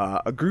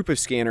a group of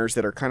scanners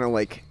that are kind of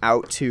like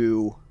out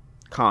to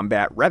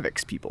combat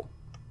Revok's people?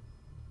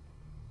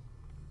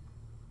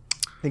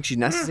 Think she's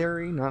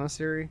necessary? Not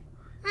necessary?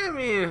 I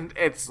mean,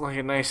 it's like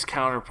a nice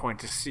counterpoint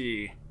to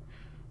see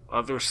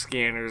other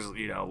scanners,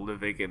 you know,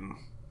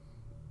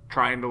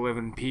 trying to live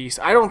in peace.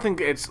 I don't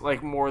think it's,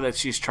 like, more that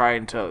she's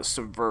trying to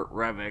subvert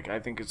Revok. I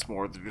think it's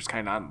more they're just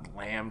kind of on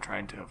lam,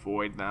 trying to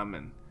avoid them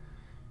and,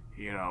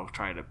 you know,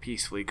 trying to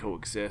peacefully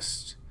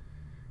coexist.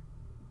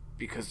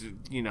 Because,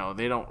 you know,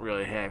 they don't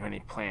really have any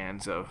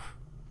plans of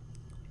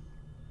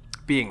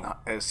being,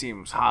 it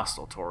seems,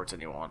 hostile towards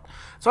anyone.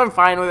 So I'm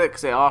fine with it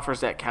because it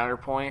offers that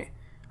counterpoint.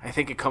 I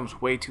think it comes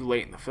way too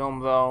late in the film,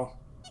 though.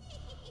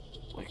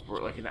 Like,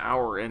 we're like an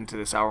hour into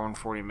this hour and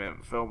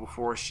 40-minute film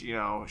before she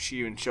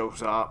even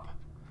shows up.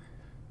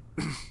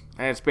 And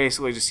it's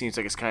basically just seems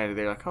like it's kind of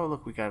there, like, oh,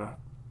 look, we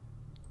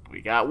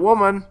got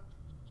woman.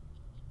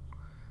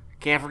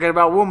 can't forget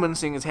about women,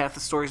 seeing as half the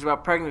stories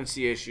about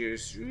pregnancy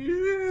issues.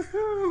 You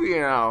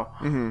know.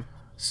 Mm-hmm.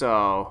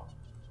 So,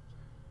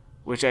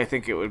 which I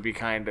think it would be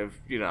kind of,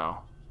 you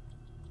know,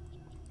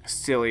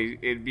 silly.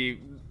 It'd be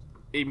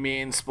a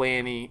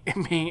mansplaining,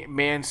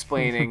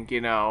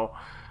 you know,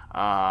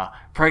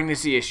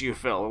 pregnancy issue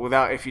film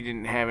without if you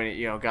didn't have any,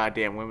 you know,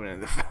 goddamn women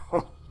in the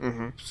film.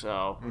 Mm-hmm.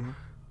 So,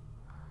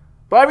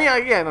 but I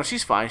mean, yeah, no,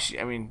 she's fine.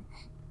 I mean,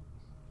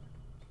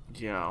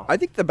 you know, I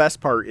think the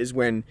best part is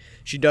when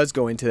she does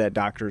go into that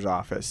doctor's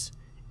office,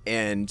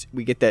 and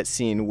we get that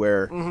scene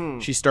where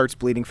she starts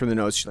bleeding from the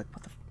nose. She's like,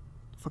 "What the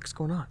fuck is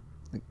going on?"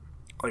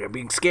 like I'm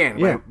being scanned.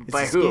 Yeah,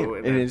 by it's who?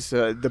 and it's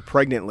the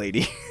pregnant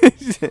lady.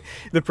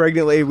 The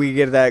pregnant lady. We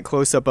get that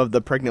close up of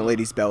the pregnant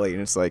lady's belly,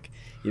 and it's like,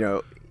 you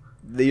know,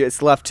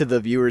 it's left to the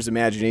viewer's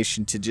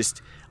imagination to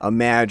just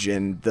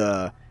imagine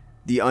the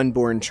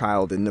unborn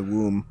child in the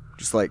womb,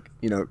 just like,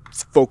 you know,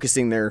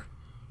 focusing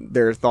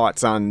their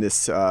thoughts on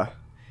this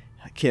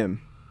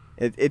Kim.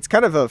 It's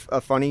kind of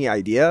a funny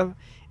idea,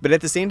 but at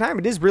the same time,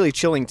 it is really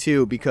chilling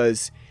too,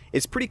 because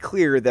it's pretty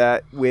clear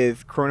that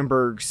with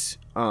Cronenberg's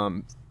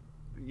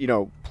you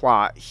know,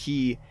 plot,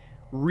 he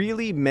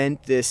really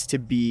meant this to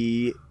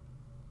be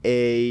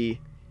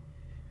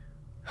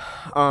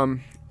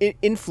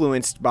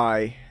influenced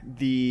by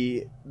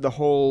the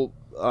whole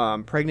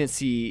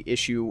pregnancy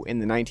issue in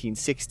the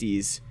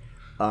 1960s,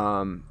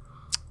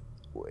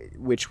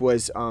 which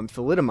was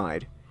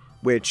thalidomide,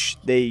 which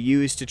they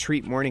used to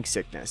treat morning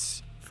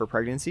sickness for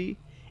pregnancy.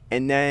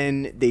 And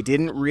then they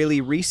didn't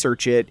really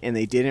research it, and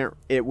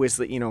it was,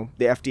 you know,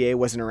 the FDA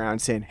wasn't around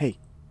saying, hey,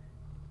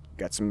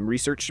 got some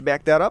research to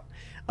back that up.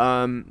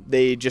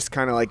 They just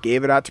kind of like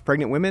gave it out to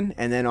pregnant women,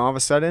 and then all of a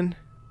sudden,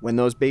 when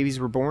those babies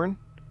were born,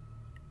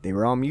 they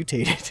were all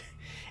mutated.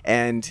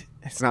 And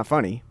it's not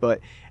funny,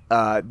 but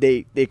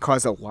they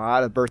cause a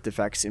lot of birth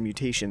defects and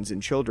mutations in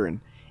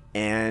children.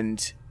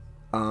 And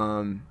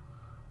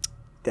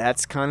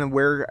that's kind of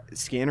where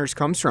Scanners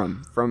comes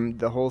from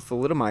the whole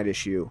thalidomide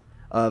issue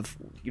of,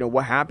 you know,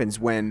 what happens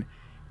when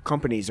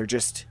companies are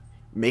just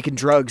making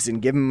drugs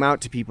and giving them out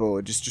to people,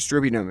 just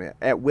distributing them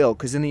at will.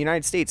 Because in the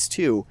United States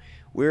too,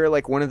 we're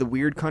like one of the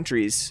weird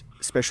countries,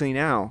 especially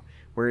now,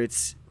 where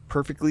it's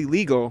perfectly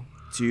legal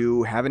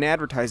to have an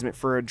advertisement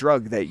for a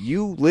drug that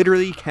you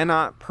literally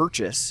cannot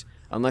purchase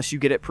unless you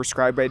get it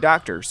prescribed by a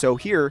doctor. So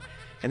here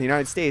in the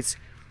United States,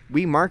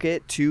 we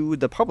market to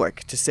the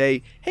public to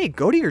say, hey,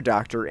 go to your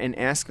doctor and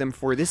ask them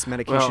for this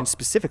medication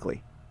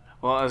specifically.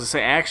 Well, as I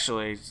say,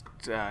 actually,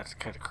 to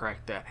kind of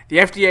correct that, the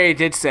FDA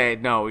did say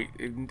no,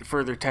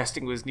 further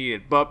testing was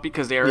needed, but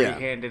because they already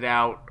handed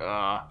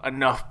out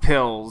enough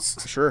pills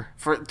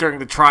for during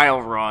the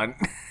trial run,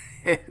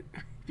 it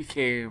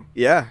became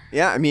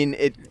I mean,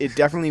 it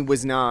definitely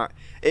was not.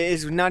 It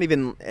is not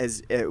even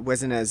as it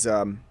wasn't as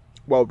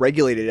well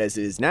regulated as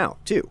it is now,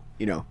 too.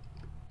 You know,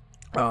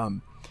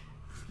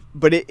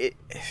 but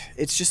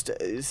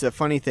it's a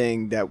funny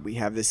thing that we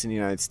have this in the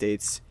United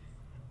States.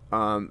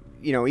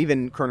 You know,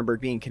 even Cronenberg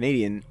being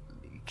Canadian,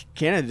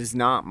 Canada does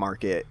not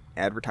market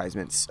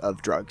advertisements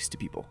of drugs to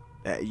people.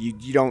 You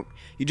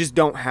just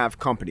don't have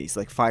companies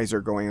like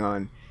Pfizer going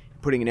on,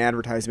 putting an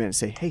advertisement and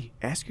say, hey,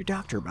 ask your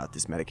doctor about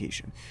this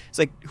medication. It's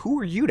like, who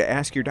are you to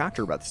ask your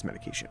doctor about this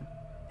medication?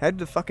 Had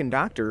the fucking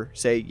doctor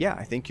say, yeah,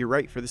 I think you're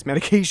right for this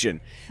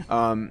medication.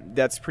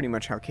 That's pretty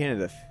much how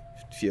Canada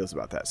feels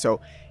about that.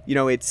 So, you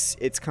know, it's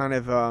kind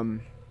of,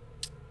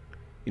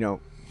 you know,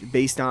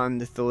 based on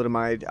the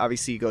thalidomide,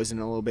 obviously it goes in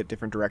a little bit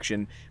different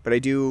direction, but I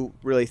do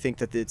really think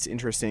that it's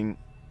interesting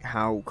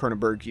how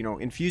Cronenberg, you know,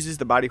 infuses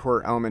the body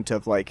horror element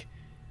of, like,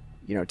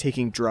 you know,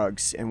 taking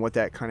drugs and what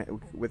that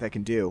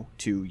can do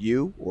to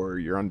you or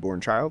your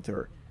unborn child,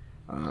 or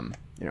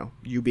you know,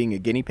 you being a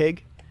guinea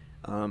pig.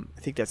 I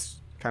think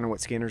that's kind of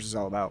what Scanners is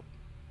all about.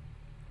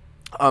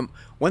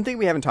 One thing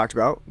we haven't talked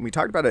about, we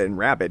talked about it in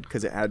Rabid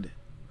because it had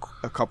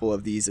a couple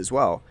of these as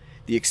well,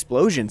 the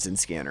explosions in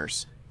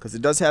Scanners, because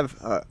it does have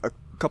a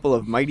couple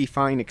of mighty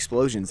fine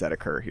explosions that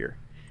occur here.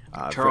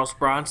 Charles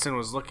Bronson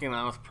was looking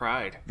on with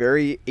pride.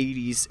 Very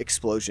 80s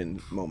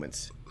explosion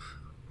moments.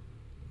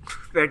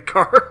 That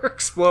car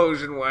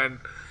explosion when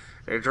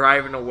they're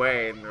driving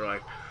away and they're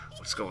like,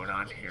 what's going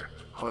on here?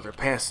 Oh, they're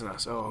passing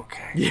us. Oh,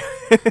 okay.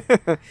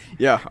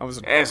 Yeah.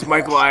 As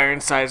Michael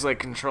Ironside's like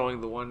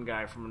controlling the one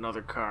guy from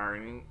another car,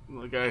 and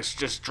the guy's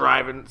just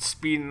driving,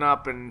 speeding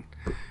up, and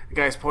the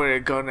guy's pointing a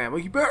gun at him.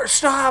 Like, you better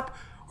stop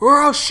or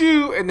I'll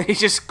shoot. And then he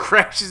just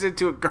crashes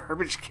into a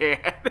garbage can.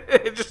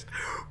 It just,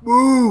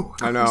 woo.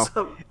 I know.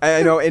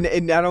 I know.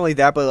 And not only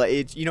that, but like,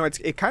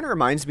 it kind of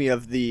reminds me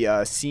of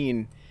the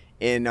scene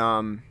in,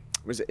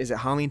 is it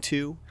Halloween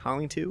 2?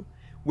 Halloween 2?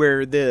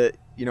 Where the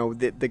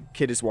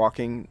kid is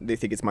walking, they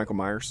think it's Michael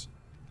Myers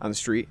on the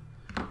street,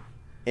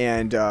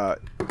 and a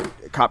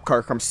cop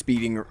car comes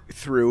speeding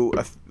through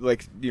a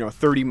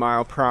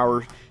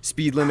 30-mile-per-hour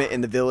speed limit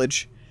in the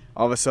village,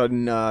 all of a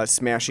sudden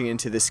smashing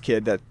into this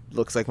kid that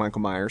looks like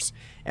Michael Myers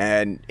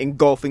and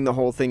engulfing the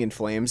whole thing in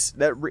flames.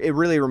 It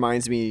really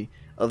reminds me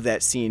of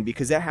that scene,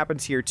 because that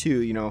happens here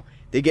too. You know,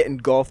 they get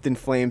engulfed in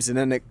flames, and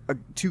then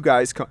two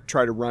guys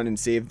try to run and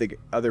save the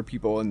other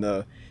people in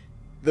the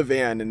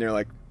van, and they're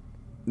like,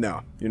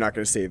 no, you're not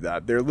going to save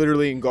that. They're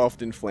literally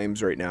engulfed in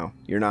flames right now.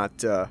 You're not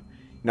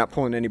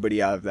pulling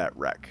anybody out of that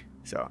wreck.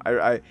 So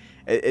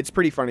it's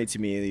pretty funny to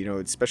me, you know,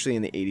 especially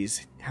in the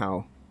 80s,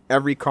 how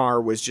every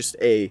car was just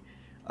a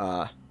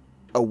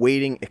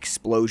waiting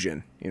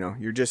explosion. You know,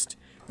 you're just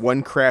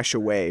one crash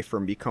away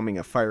from becoming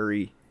a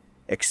fiery,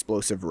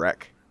 explosive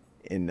wreck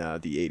in the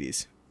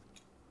 80s.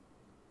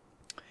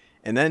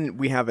 And then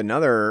we have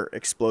another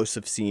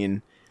explosive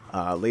scene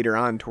later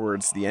on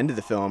towards the end of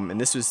the film,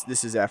 and this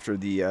is after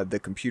the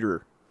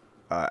computer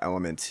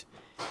element,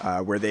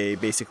 where they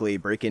basically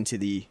break into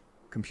the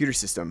computer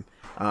system.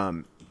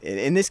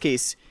 In this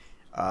case,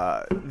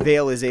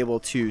 Vale is able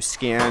to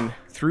scan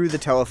through the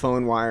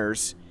telephone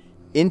wires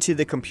into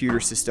the computer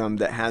system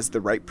that has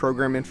the right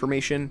program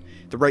information.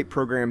 The right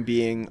program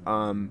being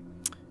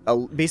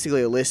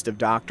basically a list of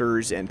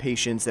doctors and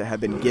patients that have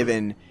been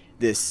given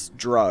this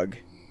drug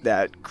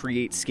that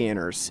creates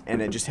scanners,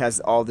 and it just has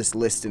all this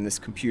list in this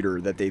computer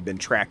that they've been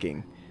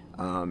tracking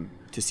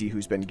to see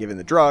who's been given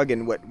the drug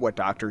and what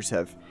doctors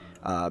have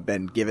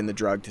been given the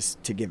drug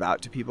to give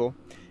out to people.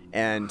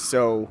 And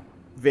so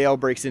Vale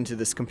breaks into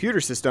this computer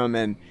system,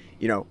 and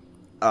you know,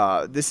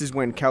 this is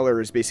when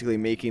Keller is basically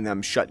making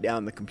them shut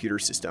down the computer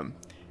system.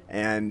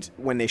 And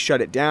when they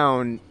shut it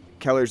down,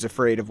 Keller's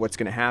afraid of what's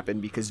going to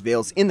happen because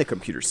Vale's in the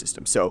computer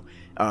system. So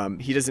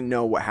he doesn't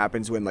know what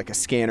happens when like a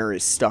scanner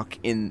is stuck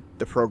in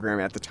the program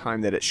at the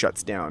time that it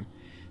shuts down.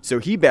 So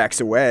he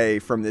backs away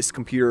from this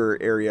computer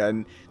area,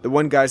 and the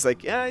one guy's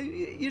like, yeah,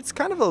 it's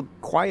kind of a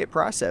quiet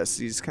process.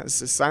 It's kind of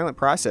a silent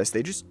process.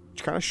 They just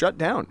kind of shut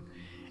down.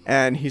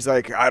 And he's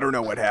like, I don't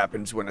know what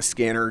happens when a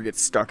scanner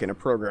gets stuck in a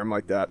program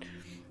like that.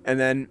 And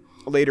then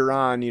later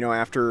on, you know,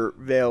 after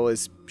Vale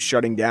is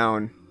shutting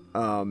down,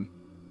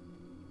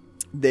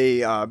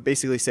 they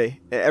basically say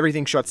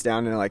everything shuts down,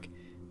 and they're like,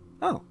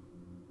 oh,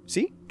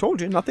 see,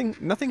 told you,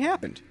 nothing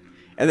happened.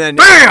 And then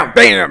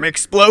bam,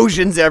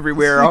 explosions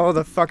everywhere. All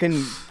the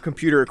fucking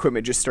computer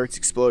equipment just starts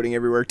exploding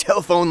everywhere.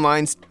 Telephone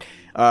lines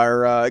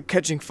are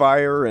catching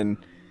fire, and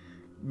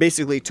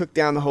basically took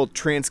down the whole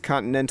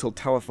transcontinental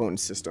telephone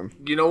system.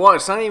 You know what?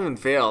 It's not even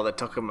Vale that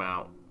took him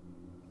out.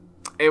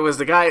 It was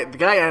the guy. The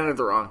guy entered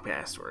the wrong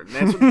password, and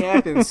that's what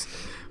happens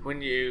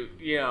when you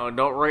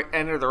don't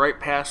enter the right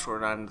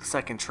password on the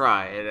second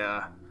try.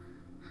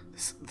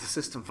 The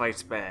system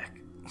fights back.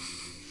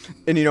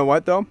 And you know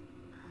what though?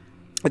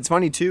 It's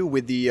funny too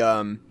with the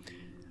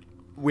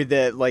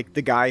like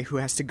the guy who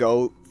has to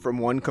go from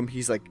one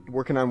he's like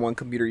working on one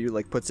computer. He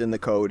like puts in the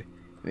code,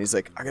 and he's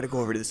like, I gotta go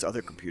over to this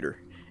other computer,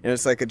 and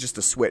it's like just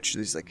a switch.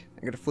 He's like,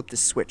 I gotta flip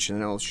this switch, and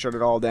then I'll shut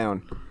it all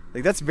down.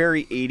 Like that's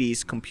very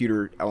 80s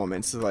computer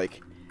elements.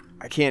 Like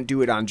I can't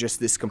do it on just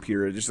this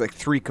computer. There's like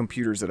 3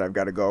 computers that I've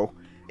got to go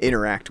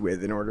interact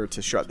with in order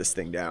to shut this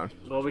thing down.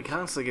 Well, we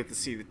constantly get to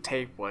see the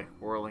tape like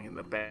whirling in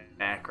the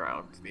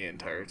background the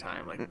entire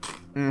time. Like,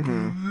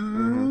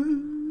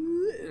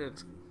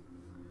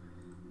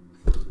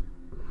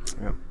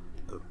 Yeah.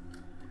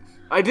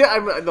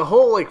 The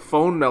whole like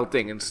phone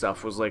melting and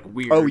stuff was like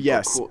weird. Oh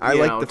yes, cool. I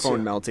like the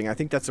phone melting. I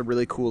think that's a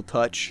really cool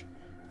touch.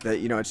 That,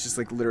 you know, it's just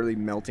like literally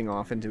melting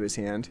off into his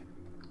hand.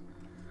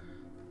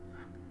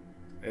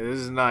 It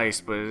is nice,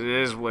 but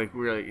it is like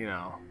really,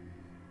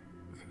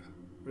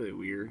 really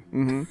weird.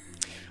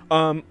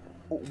 Mm-hmm.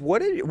 What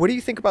do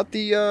you think about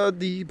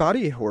the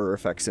body horror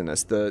effects in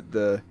this?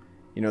 The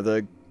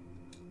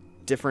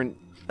different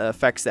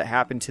effects that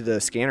happen to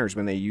the scanners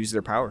when they use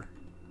their power.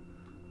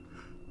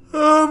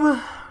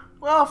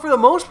 Well, for the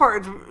most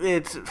part,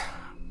 it's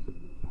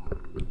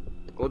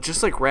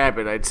just like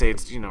Rabbit. I'd say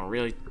it's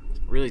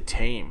really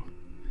tame.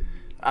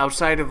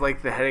 Outside of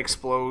like the head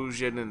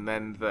explosion, and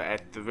then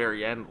at the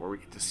very end where we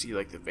get to see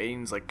like the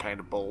veins like kind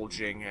of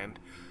bulging and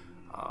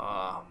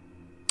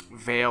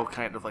Vale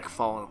kind of like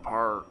falling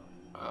apart.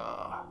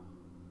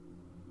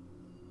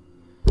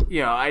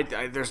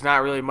 There's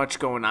not really much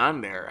going on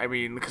there. I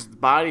mean, because the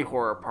body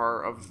horror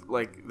part of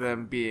like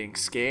them being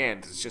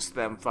scanned is just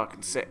them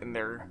fucking sitting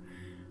there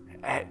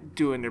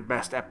doing their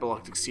best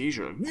epileptic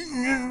seizure.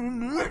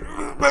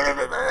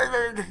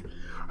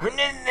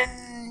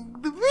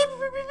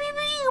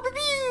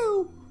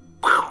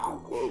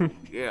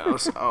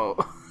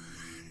 So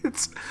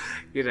it's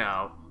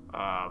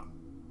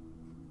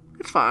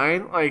it's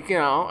fine. Like,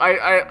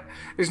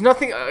 there's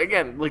nothing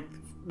again like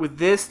with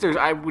this.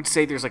 I would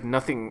say there's like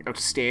nothing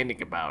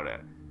outstanding about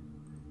it.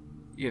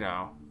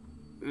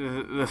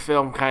 The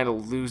film kind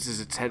of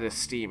loses its head of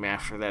steam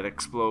after that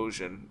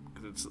explosion.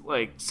 It's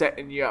like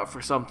setting you up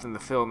for something the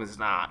film is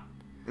not.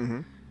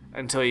 Mm-hmm.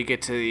 Until you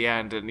get to the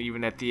end, and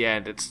even at the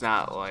end, it's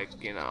not like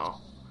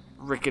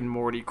Rick and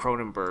Morty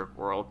Cronenberg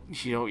world.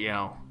 You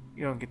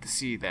don't get to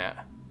see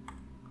that.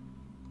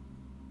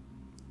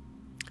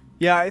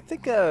 Yeah, I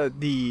think I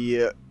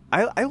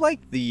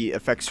like the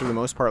effects for the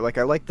most part. Like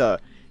I like the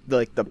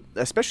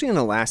especially in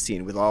the last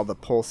scene with all the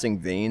pulsing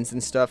veins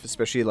and stuff.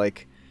 Especially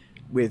like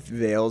with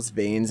Vale's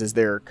veins as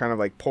they're kind of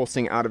like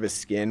pulsing out of his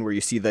skin, where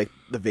you see the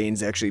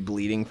veins actually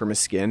bleeding from his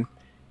skin.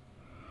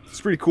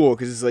 It's pretty cool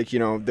because it's like, you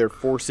know, they're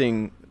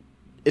forcing.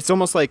 It's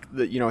almost like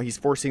he's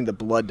forcing the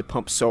blood to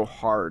pump so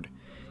hard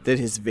that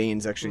his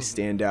veins actually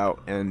stand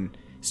out and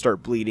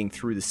start bleeding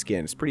through the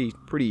skin. It's pretty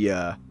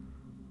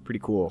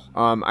cool.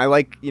 I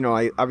like,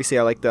 I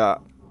like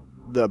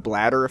the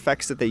bladder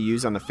effects that they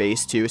use on the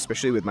face too,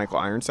 especially with Michael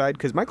Ironside,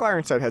 because Michael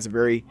Ironside has a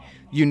very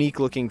unique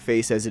looking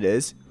face as it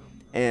is,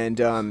 and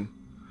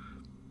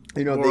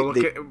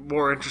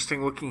more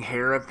interesting looking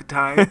hair at the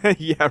time.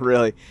 Yeah,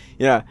 really,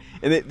 yeah,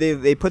 and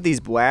they put these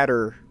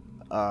bladder,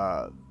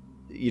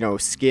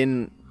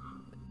 skin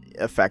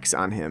effects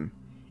on him,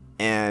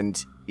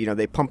 and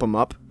they pump him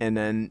up, and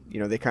then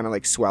they kind of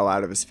like swell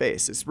out of his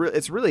face.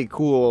 It's really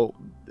cool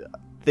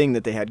thing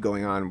that they had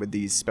going on with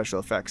these special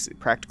effects,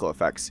 practical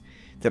effects,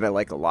 that I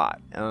like a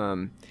lot.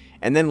 And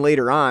then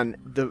later on,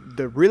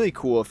 the really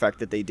cool effect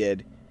that they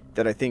did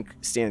that I think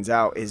stands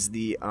out is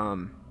the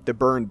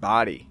burned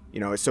body.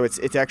 So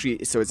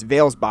it's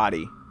Vale's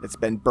body that's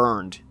been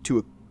burned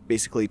to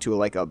basically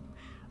like a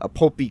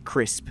pulpy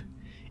crisp,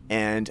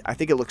 and I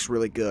think it looks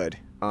really good.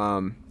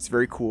 It's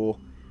very cool,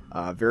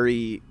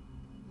 very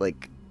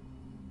like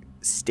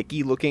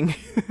sticky looking,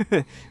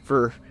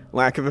 for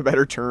lack of a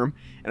better term,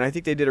 and I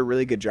think they did a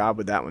really good job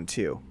with that one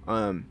too.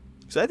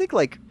 So I think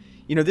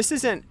this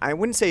isn't. I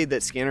wouldn't say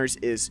that Scanners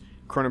is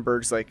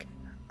Cronenberg's like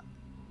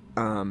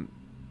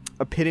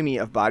epitome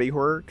of body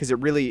horror, because it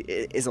really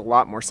is a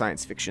lot more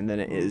science fiction than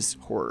it is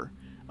horror.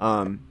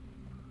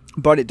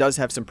 But it does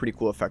have some pretty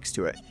cool effects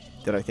to it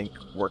that I think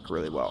work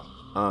really well.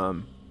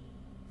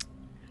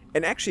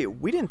 And actually,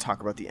 we didn't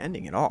talk about the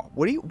ending at all.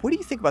 What do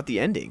you think about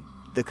the ending,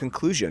 the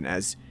conclusion,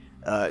 as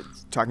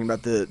talking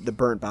about the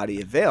burnt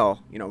body of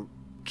Vale?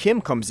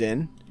 Kim comes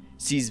in,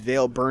 sees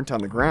Vale burnt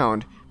on the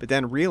ground, but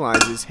then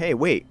realizes, hey,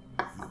 wait,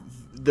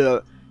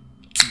 the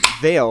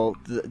Vale,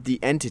 the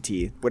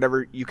entity,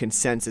 whatever you can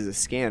sense as a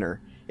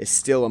scanner, is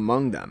still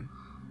among them.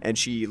 And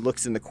she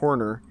looks in the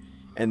corner,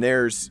 and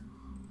there's,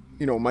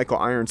 Michael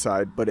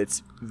Ironside, but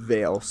it's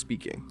Vale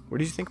speaking. What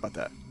do you think about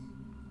that?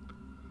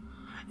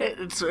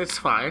 It's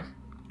fine,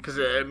 because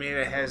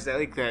it has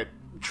that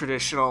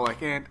traditional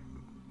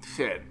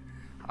fit,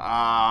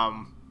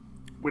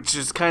 which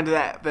is kind of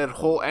that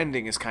whole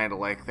ending is kind of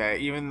like that.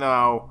 Even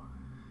though,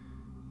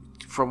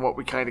 from what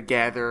we kind of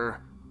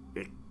gather,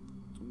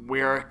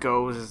 where it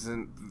goes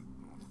isn't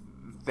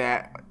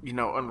that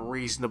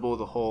unreasonable.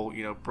 The whole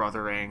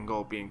brother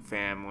angle, being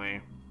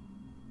family.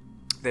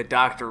 That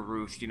Dr.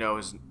 Ruth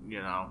is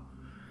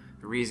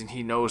the reason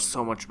he knows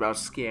so much about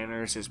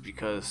scanners is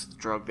because the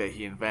drug that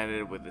he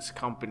invented with his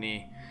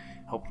company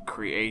helped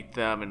create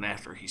them, and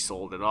after he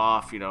sold it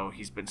off,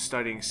 he's been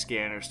studying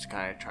scanners to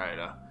kind of try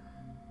to,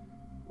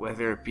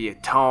 whether it be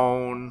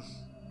atone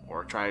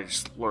or try to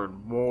just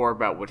learn more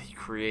about what he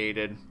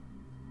created.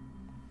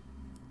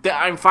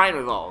 I'm fine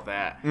with all of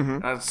that.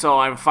 Mm-hmm. So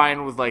I'm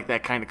fine with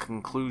that kind of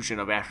conclusion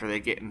of after they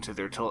get into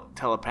their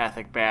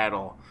telepathic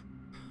battle,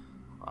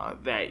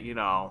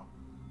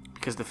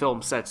 because the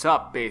film sets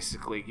up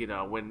basically,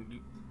 when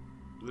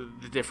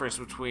the difference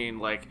between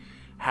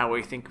how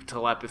we think of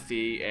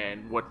telepathy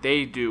and what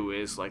they do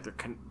is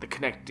the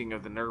connecting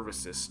of the nervous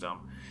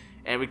system,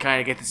 and we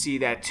kind of get to see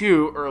that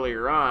too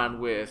earlier on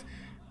with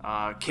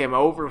Kim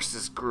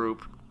Overs's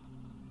group,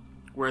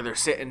 where they're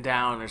sitting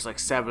down. There's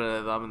 7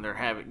 of them, and they're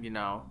having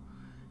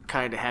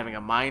kind of having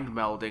a mind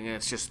melding, and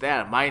it's just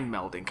that, a mind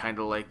melding, kind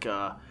of like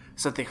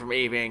something from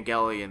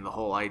Evangelion, the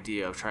whole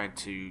idea of trying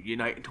to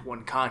unite into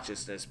one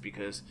consciousness,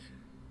 because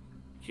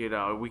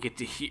we get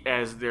to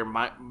as they're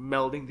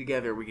melding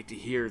together, we get to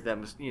hear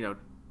them,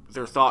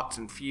 their thoughts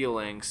and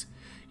feelings,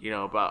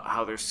 about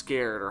how they're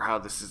scared, or how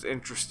this is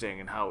interesting,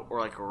 and how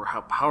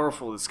how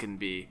powerful this can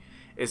be,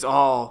 is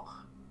all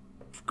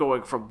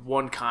going from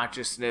one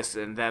consciousness,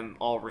 and then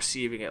all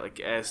receiving it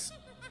as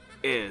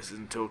is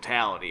in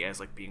totality, as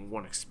being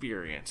one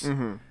experience.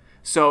 Mm-hmm.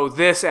 So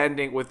this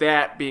ending, with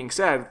that being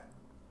said,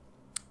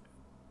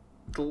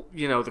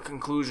 the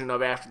conclusion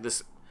of after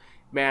this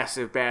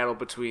massive battle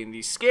between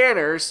these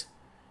scanners,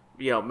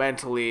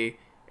 mentally,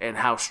 and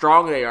how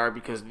strong they are,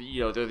 because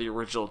they're the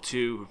original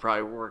 2 who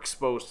probably were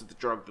exposed to the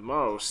drug the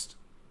most,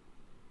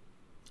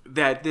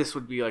 that this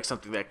would be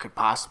something that could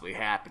possibly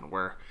happen,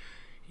 where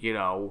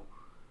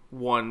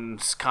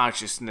one's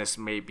consciousness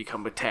may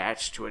become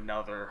attached to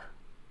another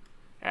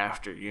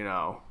after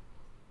a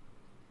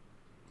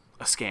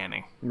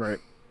scanning. Right.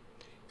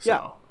 So,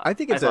 yeah, I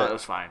thought it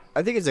was fine.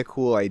 I think it's a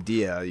cool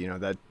idea,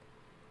 that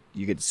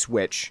you could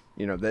switch,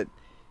 that,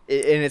 and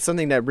it's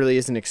something that really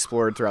isn't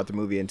explored throughout the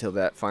movie until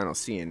that final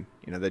scene,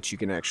 that you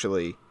can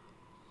actually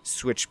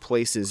switch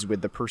places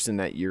with the person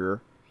that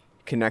you're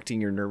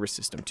connecting your nervous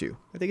system to.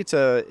 I think it's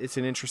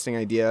an interesting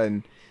idea,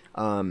 and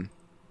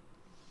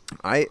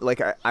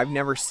I've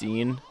never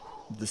seen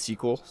the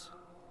sequels.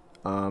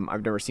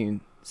 I've never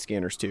seen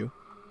Scanners 2,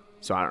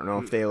 so I don't know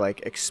if they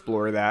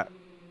explore that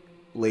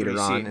later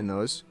on in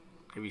those.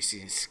 Have you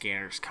seen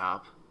Scanners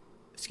Cop?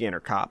 Scanner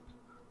Cop.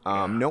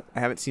 Nope,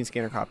 I haven't seen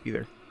Scanner Cop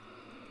either.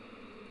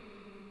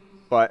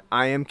 but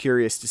I am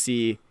curious to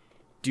see,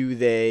 do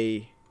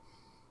they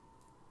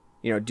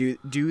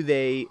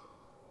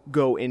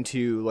go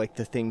into like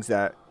the things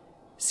that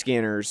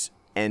Scanners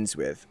ends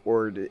with,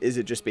 or is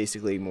it just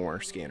basically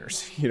more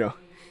Scanners?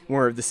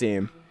 More of the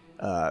same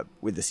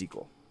with the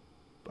sequel.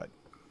 But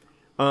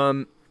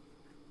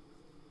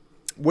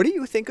what do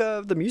you think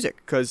of the music?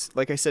 Because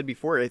like I said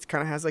before, it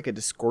kind of has like a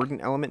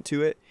discordant element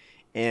to it,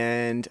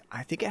 and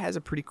I think it has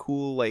a pretty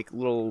cool like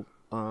little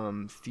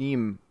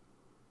theme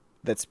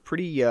that's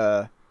pretty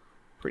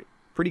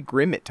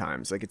grim at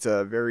times. Like it's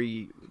a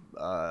very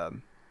I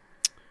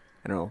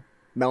don't know,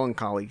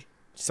 melancholy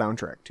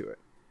soundtrack to it.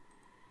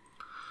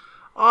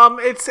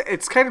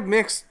 It's kind of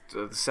mixed,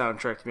 the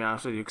soundtrack, to be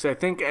honest with you, because I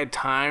think at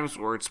times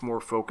where it's more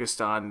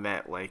focused on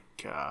that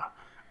like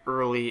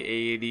early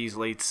 80s,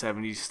 late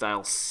 70s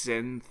style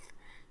synth,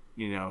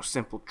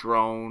 simple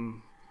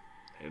drone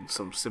and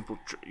some simple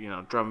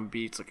drum and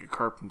beats, like a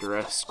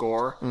Carpenter-esque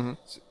score. Mm-hmm.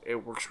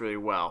 It works really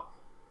well,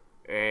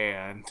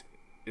 and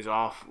is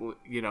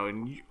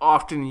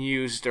often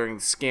used during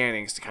the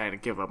scannings to kind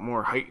of give a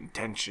more heightened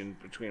tension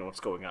between what's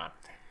going on.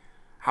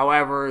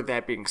 However,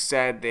 that being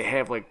said, they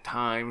have like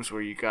times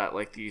where you got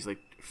like these like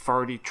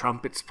farty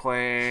trumpets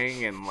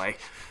playing and like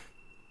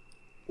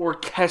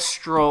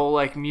orchestral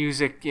like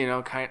music, kind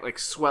of like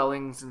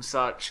swellings and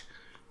such.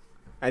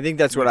 I think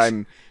that's what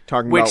I'm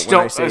talking about when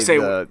I say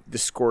the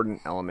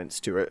discordant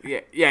elements to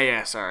it.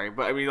 Yeah. Sorry,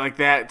 but I mean, like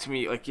that to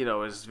me, like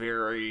is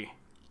very.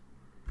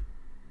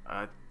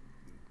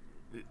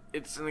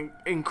 It's an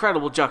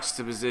incredible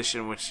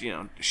juxtaposition, which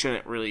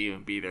shouldn't really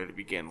even be there to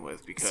begin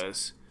with.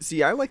 Because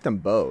see, I like them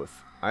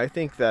both. I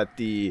think that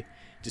the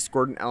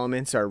discordant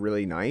elements are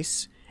really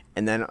nice,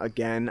 and then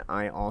again,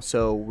 I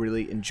also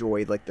really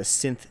enjoy like the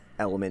synth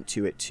element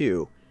to it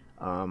too.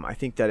 I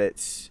think that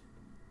it's.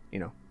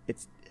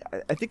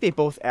 I think they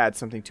both add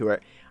something to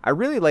it. I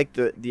really like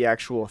the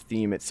actual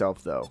theme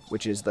itself, though,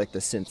 which is like the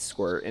synth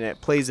score, and it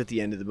plays at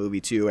the end of the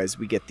movie too, as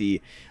we get the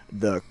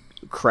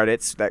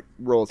credits that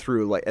roll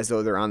through like as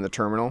though they're on the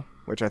terminal,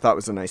 which I thought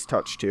was a nice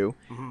touch too.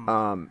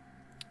 Mm-hmm.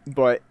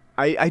 But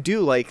I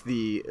do like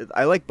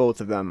I like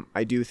both of them.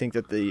 I do think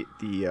that the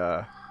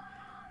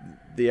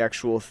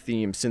actual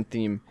synth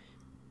theme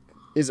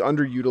is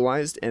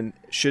underutilized and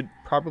should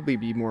probably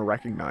be more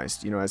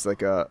recognized, as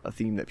like a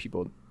theme that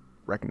people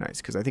recognize,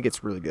 because I think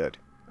it's really good.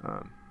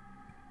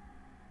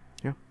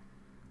 Yeah.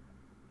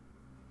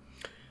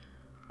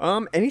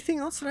 Anything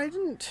else that I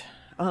didn't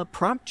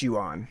prompt you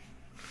on?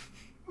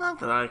 Not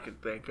that I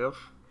could think of.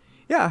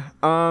 Yeah.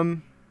 I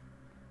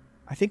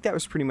think that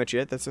was pretty much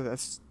it.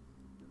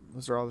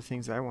 Those are all the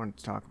things that I wanted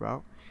to talk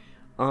about.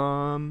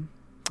 All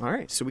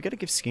right. So we got to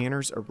give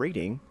Scanners a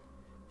rating.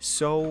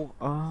 So,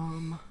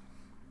 on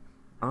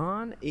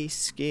a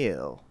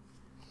scale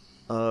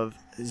of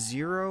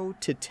 0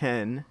 to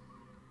 10,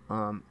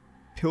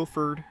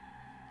 pilfered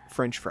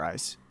French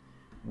fries,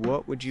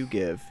 what would you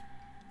give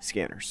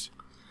Scanners?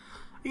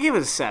 I give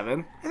it a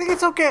 7. I think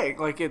it's okay.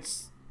 Like,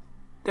 it's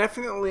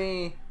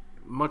definitely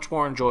much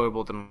more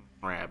enjoyable than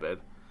Rabid.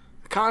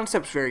 The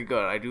concept's very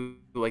good. I do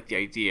like the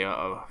idea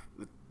of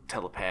the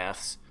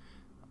telepaths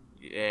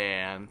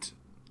and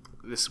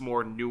this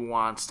more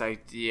nuanced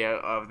idea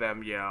of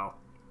them,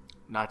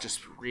 not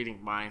just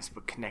reading minds,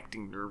 but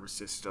connecting nervous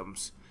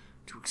systems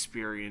to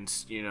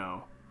experience,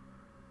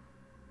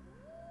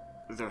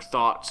 their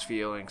thoughts,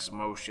 feelings,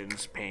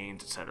 emotions,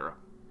 pains, etc.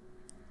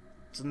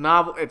 It's a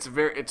novel. It's a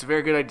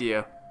very good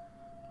idea.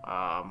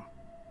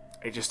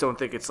 I just don't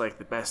think it's like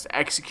the best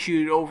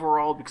executed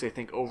overall, because I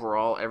think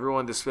overall everyone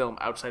in this film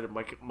outside of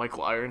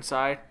Michael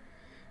Ironside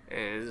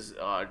is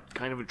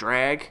kind of a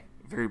drag,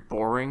 very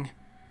boring.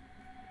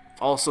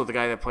 Also, the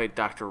guy that played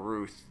Dr.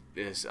 Ruth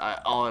is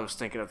all I was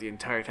thinking of the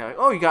entire time. Like,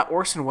 oh, you got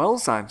Orson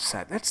Welles on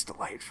set. That's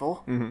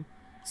delightful. Mm-hmm.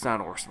 It's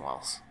not Orson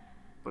Welles,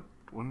 but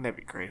wouldn't that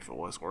be great if it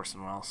was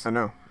Orson Welles? I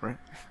know, right?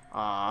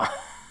 But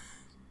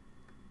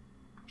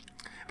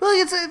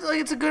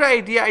it's a good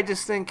idea. I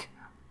just think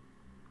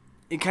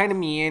it kind of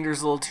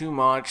meanders a little too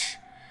much.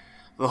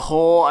 The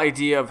whole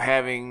idea of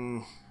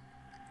having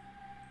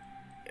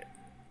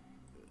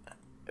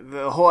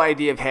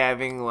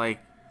like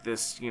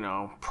this,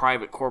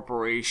 private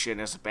corporation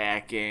as a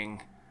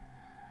backing,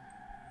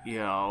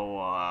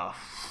 I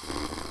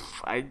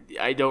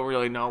don't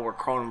really know where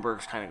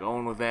Cronenberg's kind of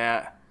going with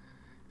that.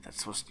 That's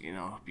supposed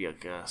to, be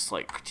like a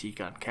slight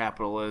critique on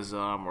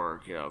capitalism or,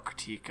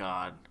 critique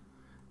on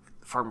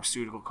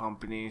pharmaceutical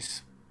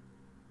companies.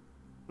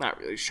 Not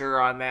really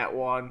sure on that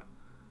one.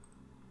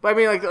 But I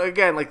mean, like,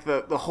 again, like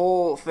the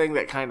whole thing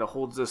that kind of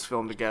holds this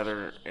film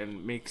together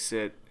and makes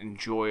it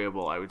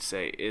enjoyable, I would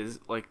say, is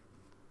like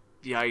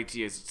the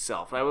ideas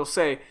itself. And I will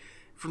say,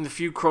 from the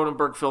few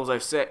Cronenberg films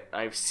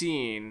I've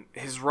seen,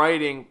 his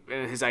writing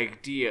and his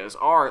ideas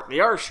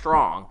are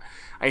strong.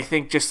 I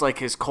think just like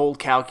his cold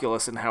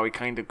calculus and how he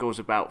kind of goes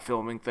about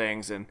filming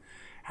things and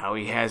how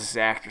he has his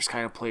actors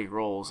kind of play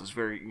roles is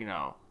very,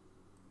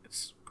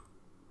 it's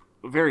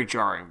very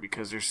jarring,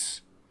 because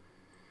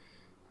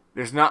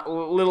there's not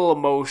little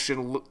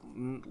emotion,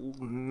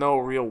 no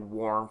real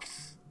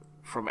warmth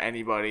from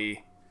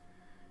anybody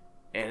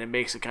and it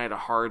makes it kind of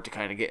hard to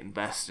kind of get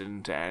invested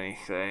into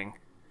anything.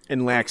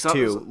 And Lax Like,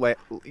 too.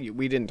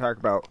 We didn't talk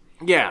about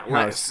Yeah,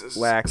 how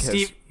Lack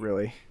has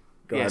really.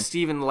 Go ahead.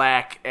 Stephen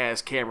Lack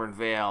as Cameron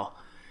Vale,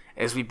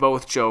 as we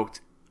both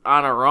joked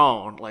on our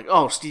own, like,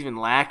 oh, Stephen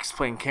Lack is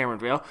playing Cameron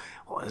Vale.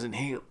 Well, isn't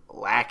he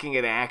lacking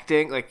in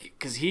acting? Like,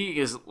 because he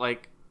is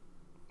like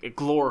a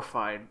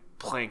glorified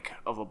plank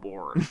of a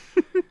board,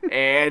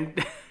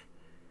 and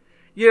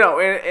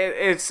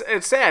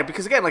it's sad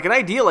because again, like an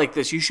idea like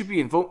this, you should be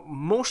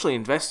emotionally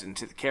invested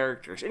into the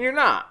characters, and you're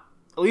not.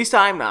 At least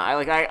I'm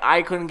not.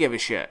 I couldn't give a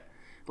shit.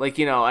 Like,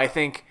 I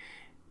think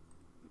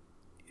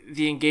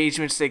the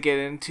engagements they get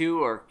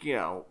into are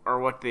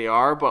what they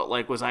are, but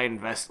like, was I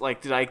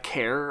did I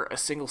care a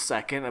single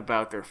second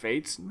about their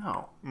fates?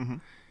 No. Mm-hmm.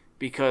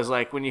 Because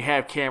like when you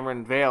have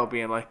Cameron Vale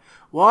being like,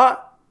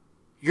 what?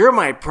 You're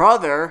my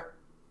brother?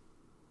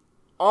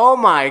 Oh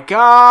my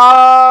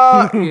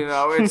God.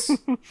 It's,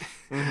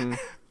 mm-hmm.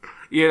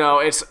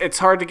 It's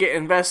hard to get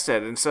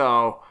invested. And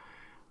so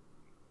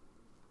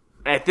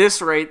at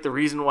this rate, the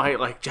reason why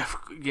like Jeff,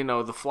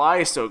 The Fly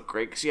is so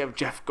great because you have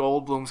Jeff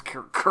Goldblum's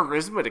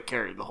charisma to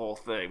carry the whole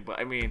thing. But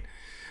I mean,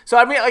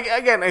 like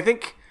again, I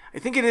think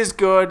it is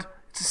good.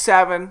 It's a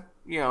 7,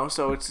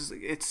 so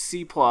it's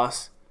C+.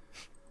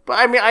 But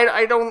I mean,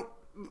 I don't.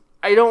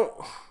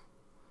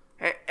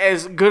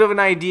 As good of an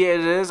idea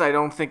it is, I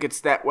don't think it's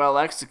that well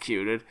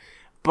executed.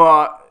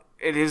 But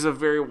it is a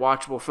very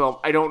watchable film.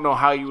 I don't know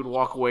how you would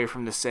walk away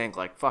from this saying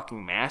like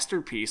fucking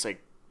masterpiece.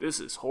 Like this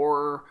is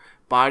horror.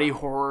 Body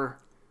horror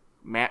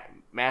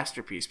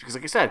masterpiece, because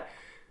like I said,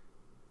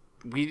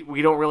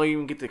 we don't really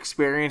even get to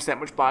experience that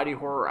much body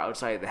horror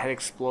outside of the head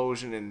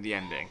explosion and the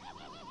ending.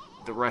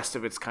 The rest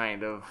of it's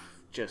kind of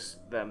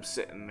just them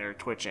sitting there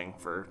twitching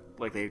for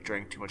like they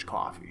drank too much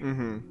coffee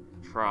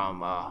from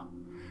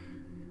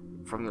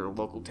their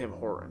local Tim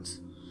Hortons.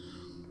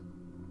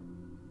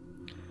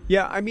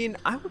 Yeah, I mean,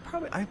 I would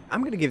probably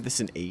I'm gonna give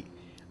this an 8.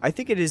 I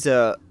think it is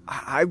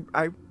I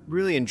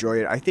really enjoy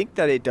it. I think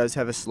that it does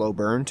have a slow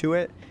burn to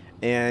it.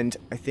 And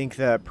I think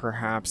that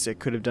perhaps it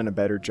could have done a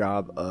better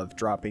job of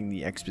dropping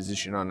the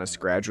exposition on us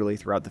gradually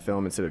throughout the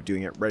film instead of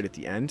doing it right at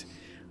the end.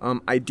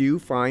 I do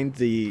find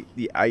the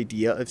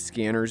idea of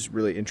scanners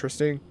really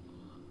interesting.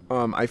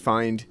 I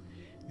find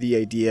the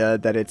idea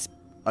that it's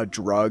a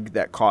drug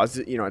that causes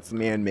it, it's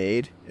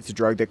man-made. It's a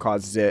drug that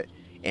causes it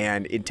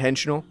and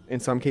intentional in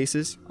some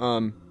cases.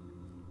 I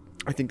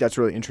think that's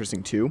really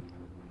interesting too.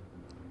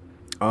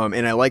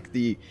 And I like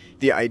the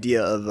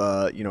idea of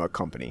a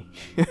company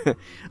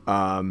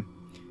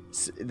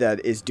that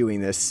is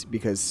doing this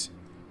because,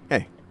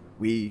 hey,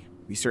 we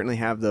certainly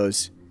have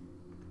those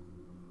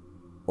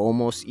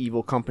almost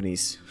evil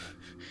companies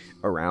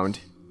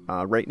around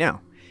right now.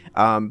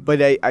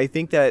 But I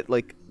think that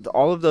like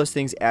all of those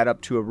things add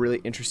up to a really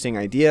interesting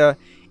idea,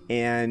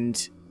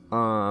 and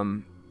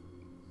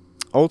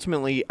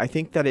ultimately I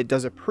think that it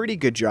does a pretty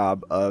good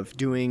job of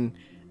doing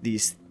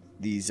these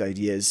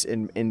ideas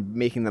and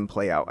making them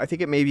play out. I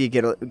think it maybe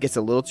gets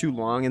a little too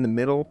long in the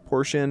middle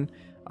portion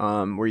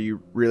where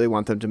you really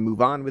want them to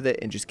move on with it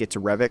and just get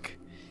to Revok.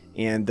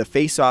 And the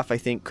face-off, I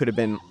think, could have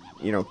been,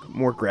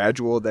 more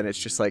gradual than it's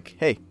just like,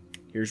 hey,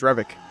 here's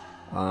Revok,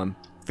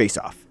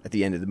 face-off at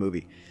the end of the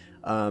movie.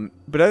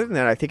 But other than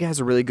that, I think it has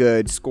a really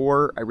good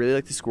score. I really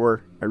like the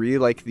score. I really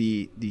like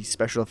the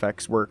special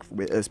effects work,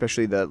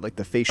 especially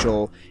the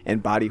facial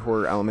and body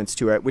horror elements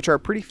to it, which are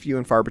pretty few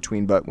and far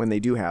between, but when they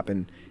do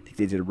happen,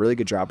 they did a really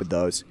good job with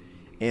those.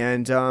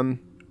 And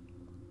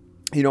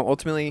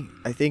ultimately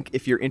I think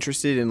if you're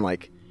interested in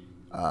like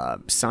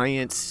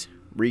science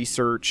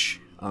research,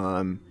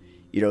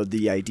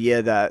 the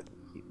idea that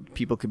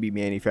people could be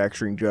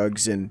manufacturing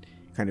drugs and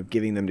kind of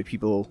giving them to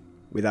people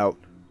without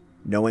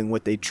knowing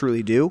what they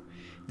truly do,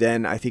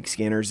 then I think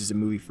Scanners is a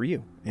movie for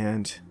you,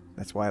 and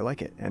that's why I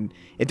like it. And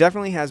it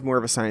definitely has more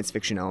of a science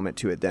fiction element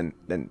to it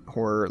than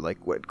horror,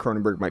 like what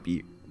Cronenberg might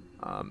be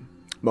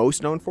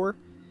most known for.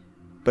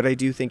 But I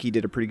do think he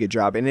did a pretty good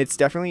job, and it's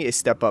definitely a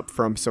step up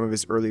from some of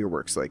his earlier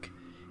works. Like,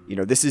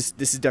 this is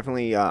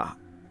definitely a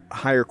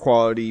higher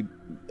quality,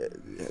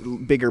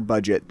 bigger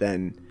budget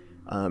than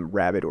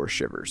Rabid or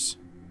Shivers.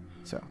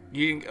 So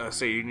you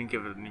didn't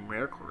give it a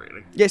numerical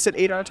rating. Yeah, I said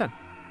 8 out of 10.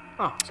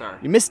 Oh, sorry.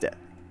 You missed it.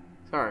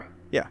 Sorry.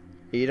 Yeah,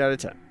 8 out of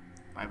 10.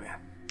 My bad.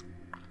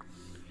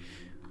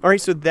 All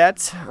right, so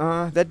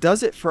that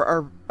does it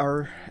for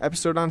our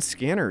episode on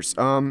Scanners.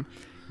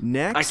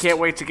 Next, I can't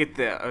wait to get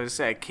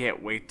I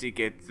can't wait to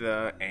get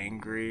the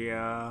angry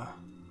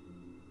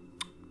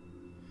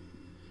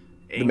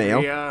mail.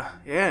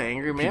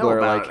 Angry mail People are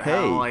about like,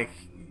 how, hey, like,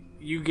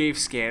 you gave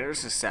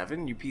Scanners a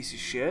 7, you piece of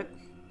shit.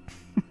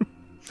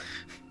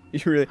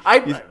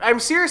 I'm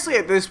seriously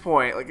at this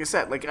point, like I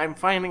said, like I'm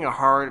finding a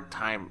hard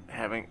time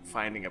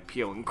finding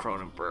appeal in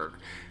Cronenberg.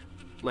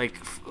 Like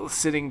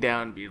sitting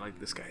down and being like,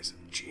 this guy's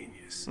a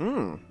genius.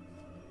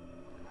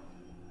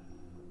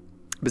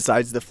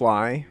 Besides The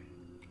Fly.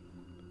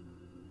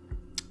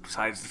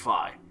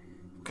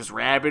 Because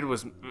Rabid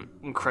was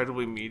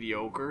incredibly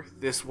mediocre.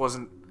 This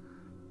wasn't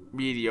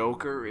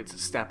mediocre. It's a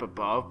step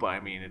above, but I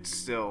mean, it's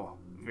still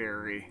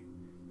very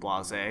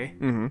blasé.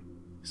 Mm-hmm.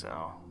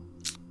 So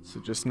So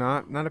just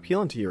not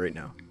appealing to you right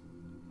now.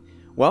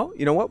 Well,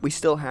 you know what? We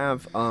still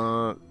have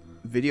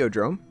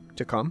Videodrome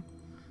to come,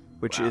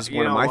 which Well, is you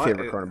one of know my what?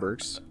 favorite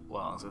Cronenbergs.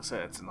 well, as I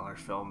said, it's another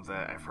film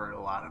that I've heard a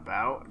lot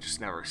about, just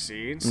never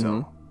seen. So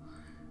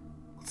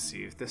Mm-hmm. let's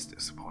see if this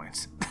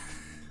disappoints.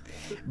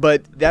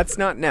 But that's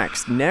not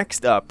next.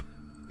 Next up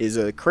is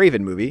a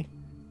Craven movie.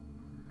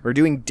 We're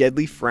doing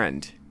Deadly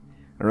Friend.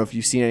 I don't know if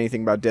you've seen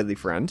anything about Deadly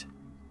Friend.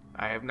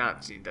 I have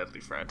not seen Deadly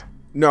Friend.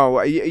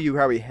 No, you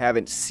probably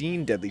haven't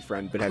seen Deadly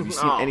Friend, but have you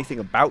seen No. anything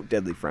about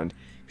Deadly Friend?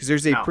 Because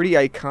there's a No. pretty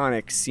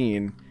iconic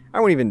scene.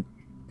 I'm not even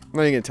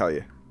going to tell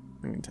you.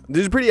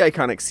 There's a pretty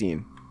iconic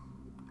scene.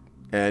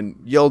 And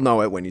you'll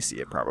know it when you see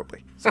it,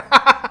 probably.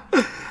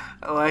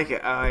 I like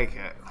it.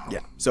 Yeah.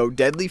 So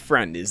Deadly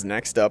Friend is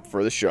next up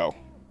for the show.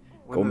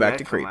 When Going did back that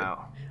to come Craven.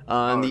 out?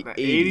 On the 80s.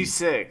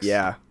 86.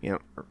 Yeah.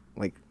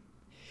 Like,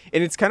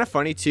 and it's kind of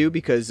funny, too,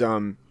 because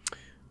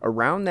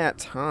around that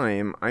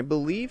time, I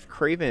believe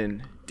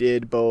Craven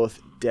did both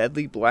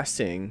Deadly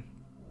Blessing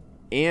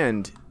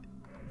and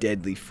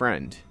Deadly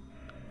Friend.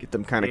 Get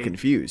them kind of Hey.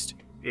 confused.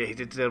 Yeah, he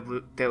did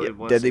Deadly Yeah,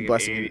 Blessing. Deadly in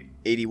Blessing 80 in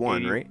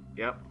 81, right?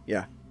 Yep.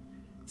 Yeah.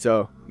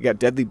 So you got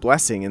Deadly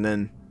Blessing, and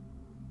then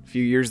a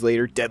few years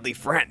later, Deadly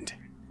Friend,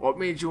 What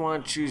made you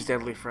want to choose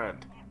Deadly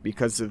Friend?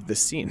 because of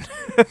this scene.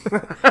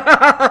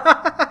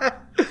 Thought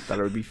it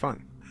would be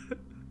fun.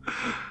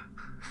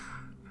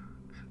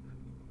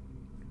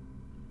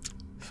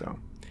 So,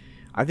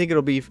 I think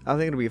it'll be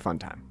a fun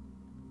time.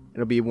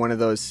 It'll be one of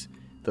those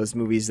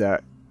movies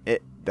that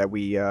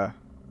we have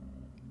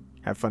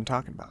fun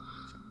talking about.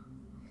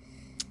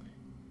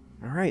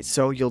 All right,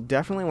 so you'll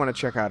definitely want to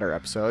check out our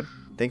episode.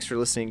 Thanks for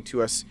listening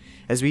to us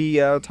as we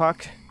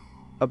talk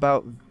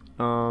about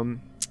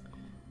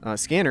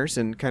scanners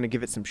and kind of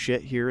give it some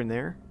shit here and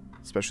there,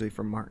 especially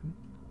from Martin.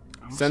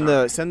 Send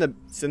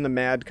the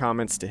mad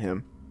comments to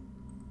him.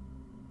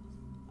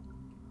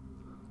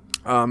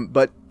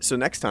 But so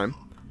next time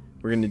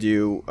we're gonna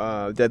do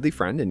Deadly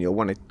Friend, and you'll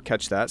want to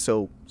catch that.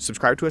 So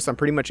subscribe to us on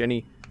pretty much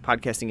any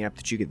podcasting app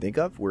that you can think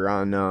of. We're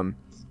on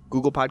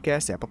Google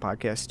Podcasts, Apple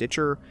Podcasts,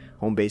 Stitcher,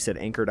 home base at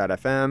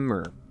Anchor.fm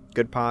or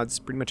Good Pods,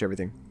 pretty much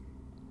everything.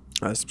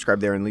 Subscribe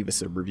there and leave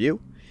us a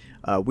review.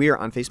 We are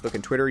on Facebook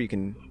and Twitter. You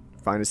can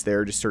find us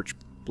there. Just search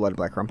Blood and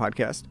Black Rum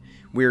Podcast.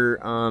 We're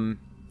on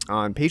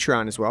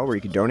Patreon as well, where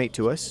you can donate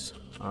to us.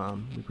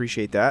 We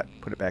appreciate that.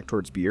 Put it back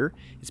towards beer.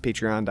 It's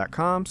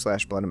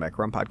patreon.com/Blood and Black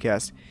Rum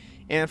Podcast.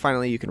 And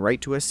finally, you can write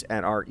to us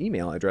at our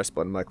email address,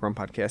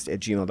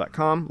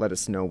 bloodandblackrumpodcast@gmail.com. Let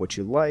us know what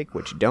you like,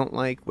 what you don't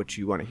like, what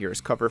you want to hear us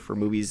cover for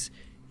movies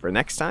for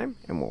next time,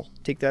 and we'll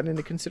take that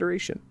into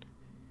consideration.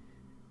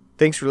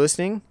 Thanks for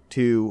listening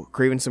to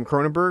Craven Some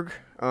Cronenberg,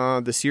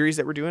 the series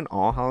that we're doing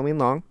all Halloween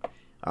long.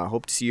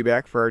 Hope to see you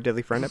back for our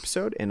Deadly Friend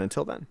episode, and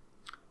until then.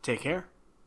 Take care.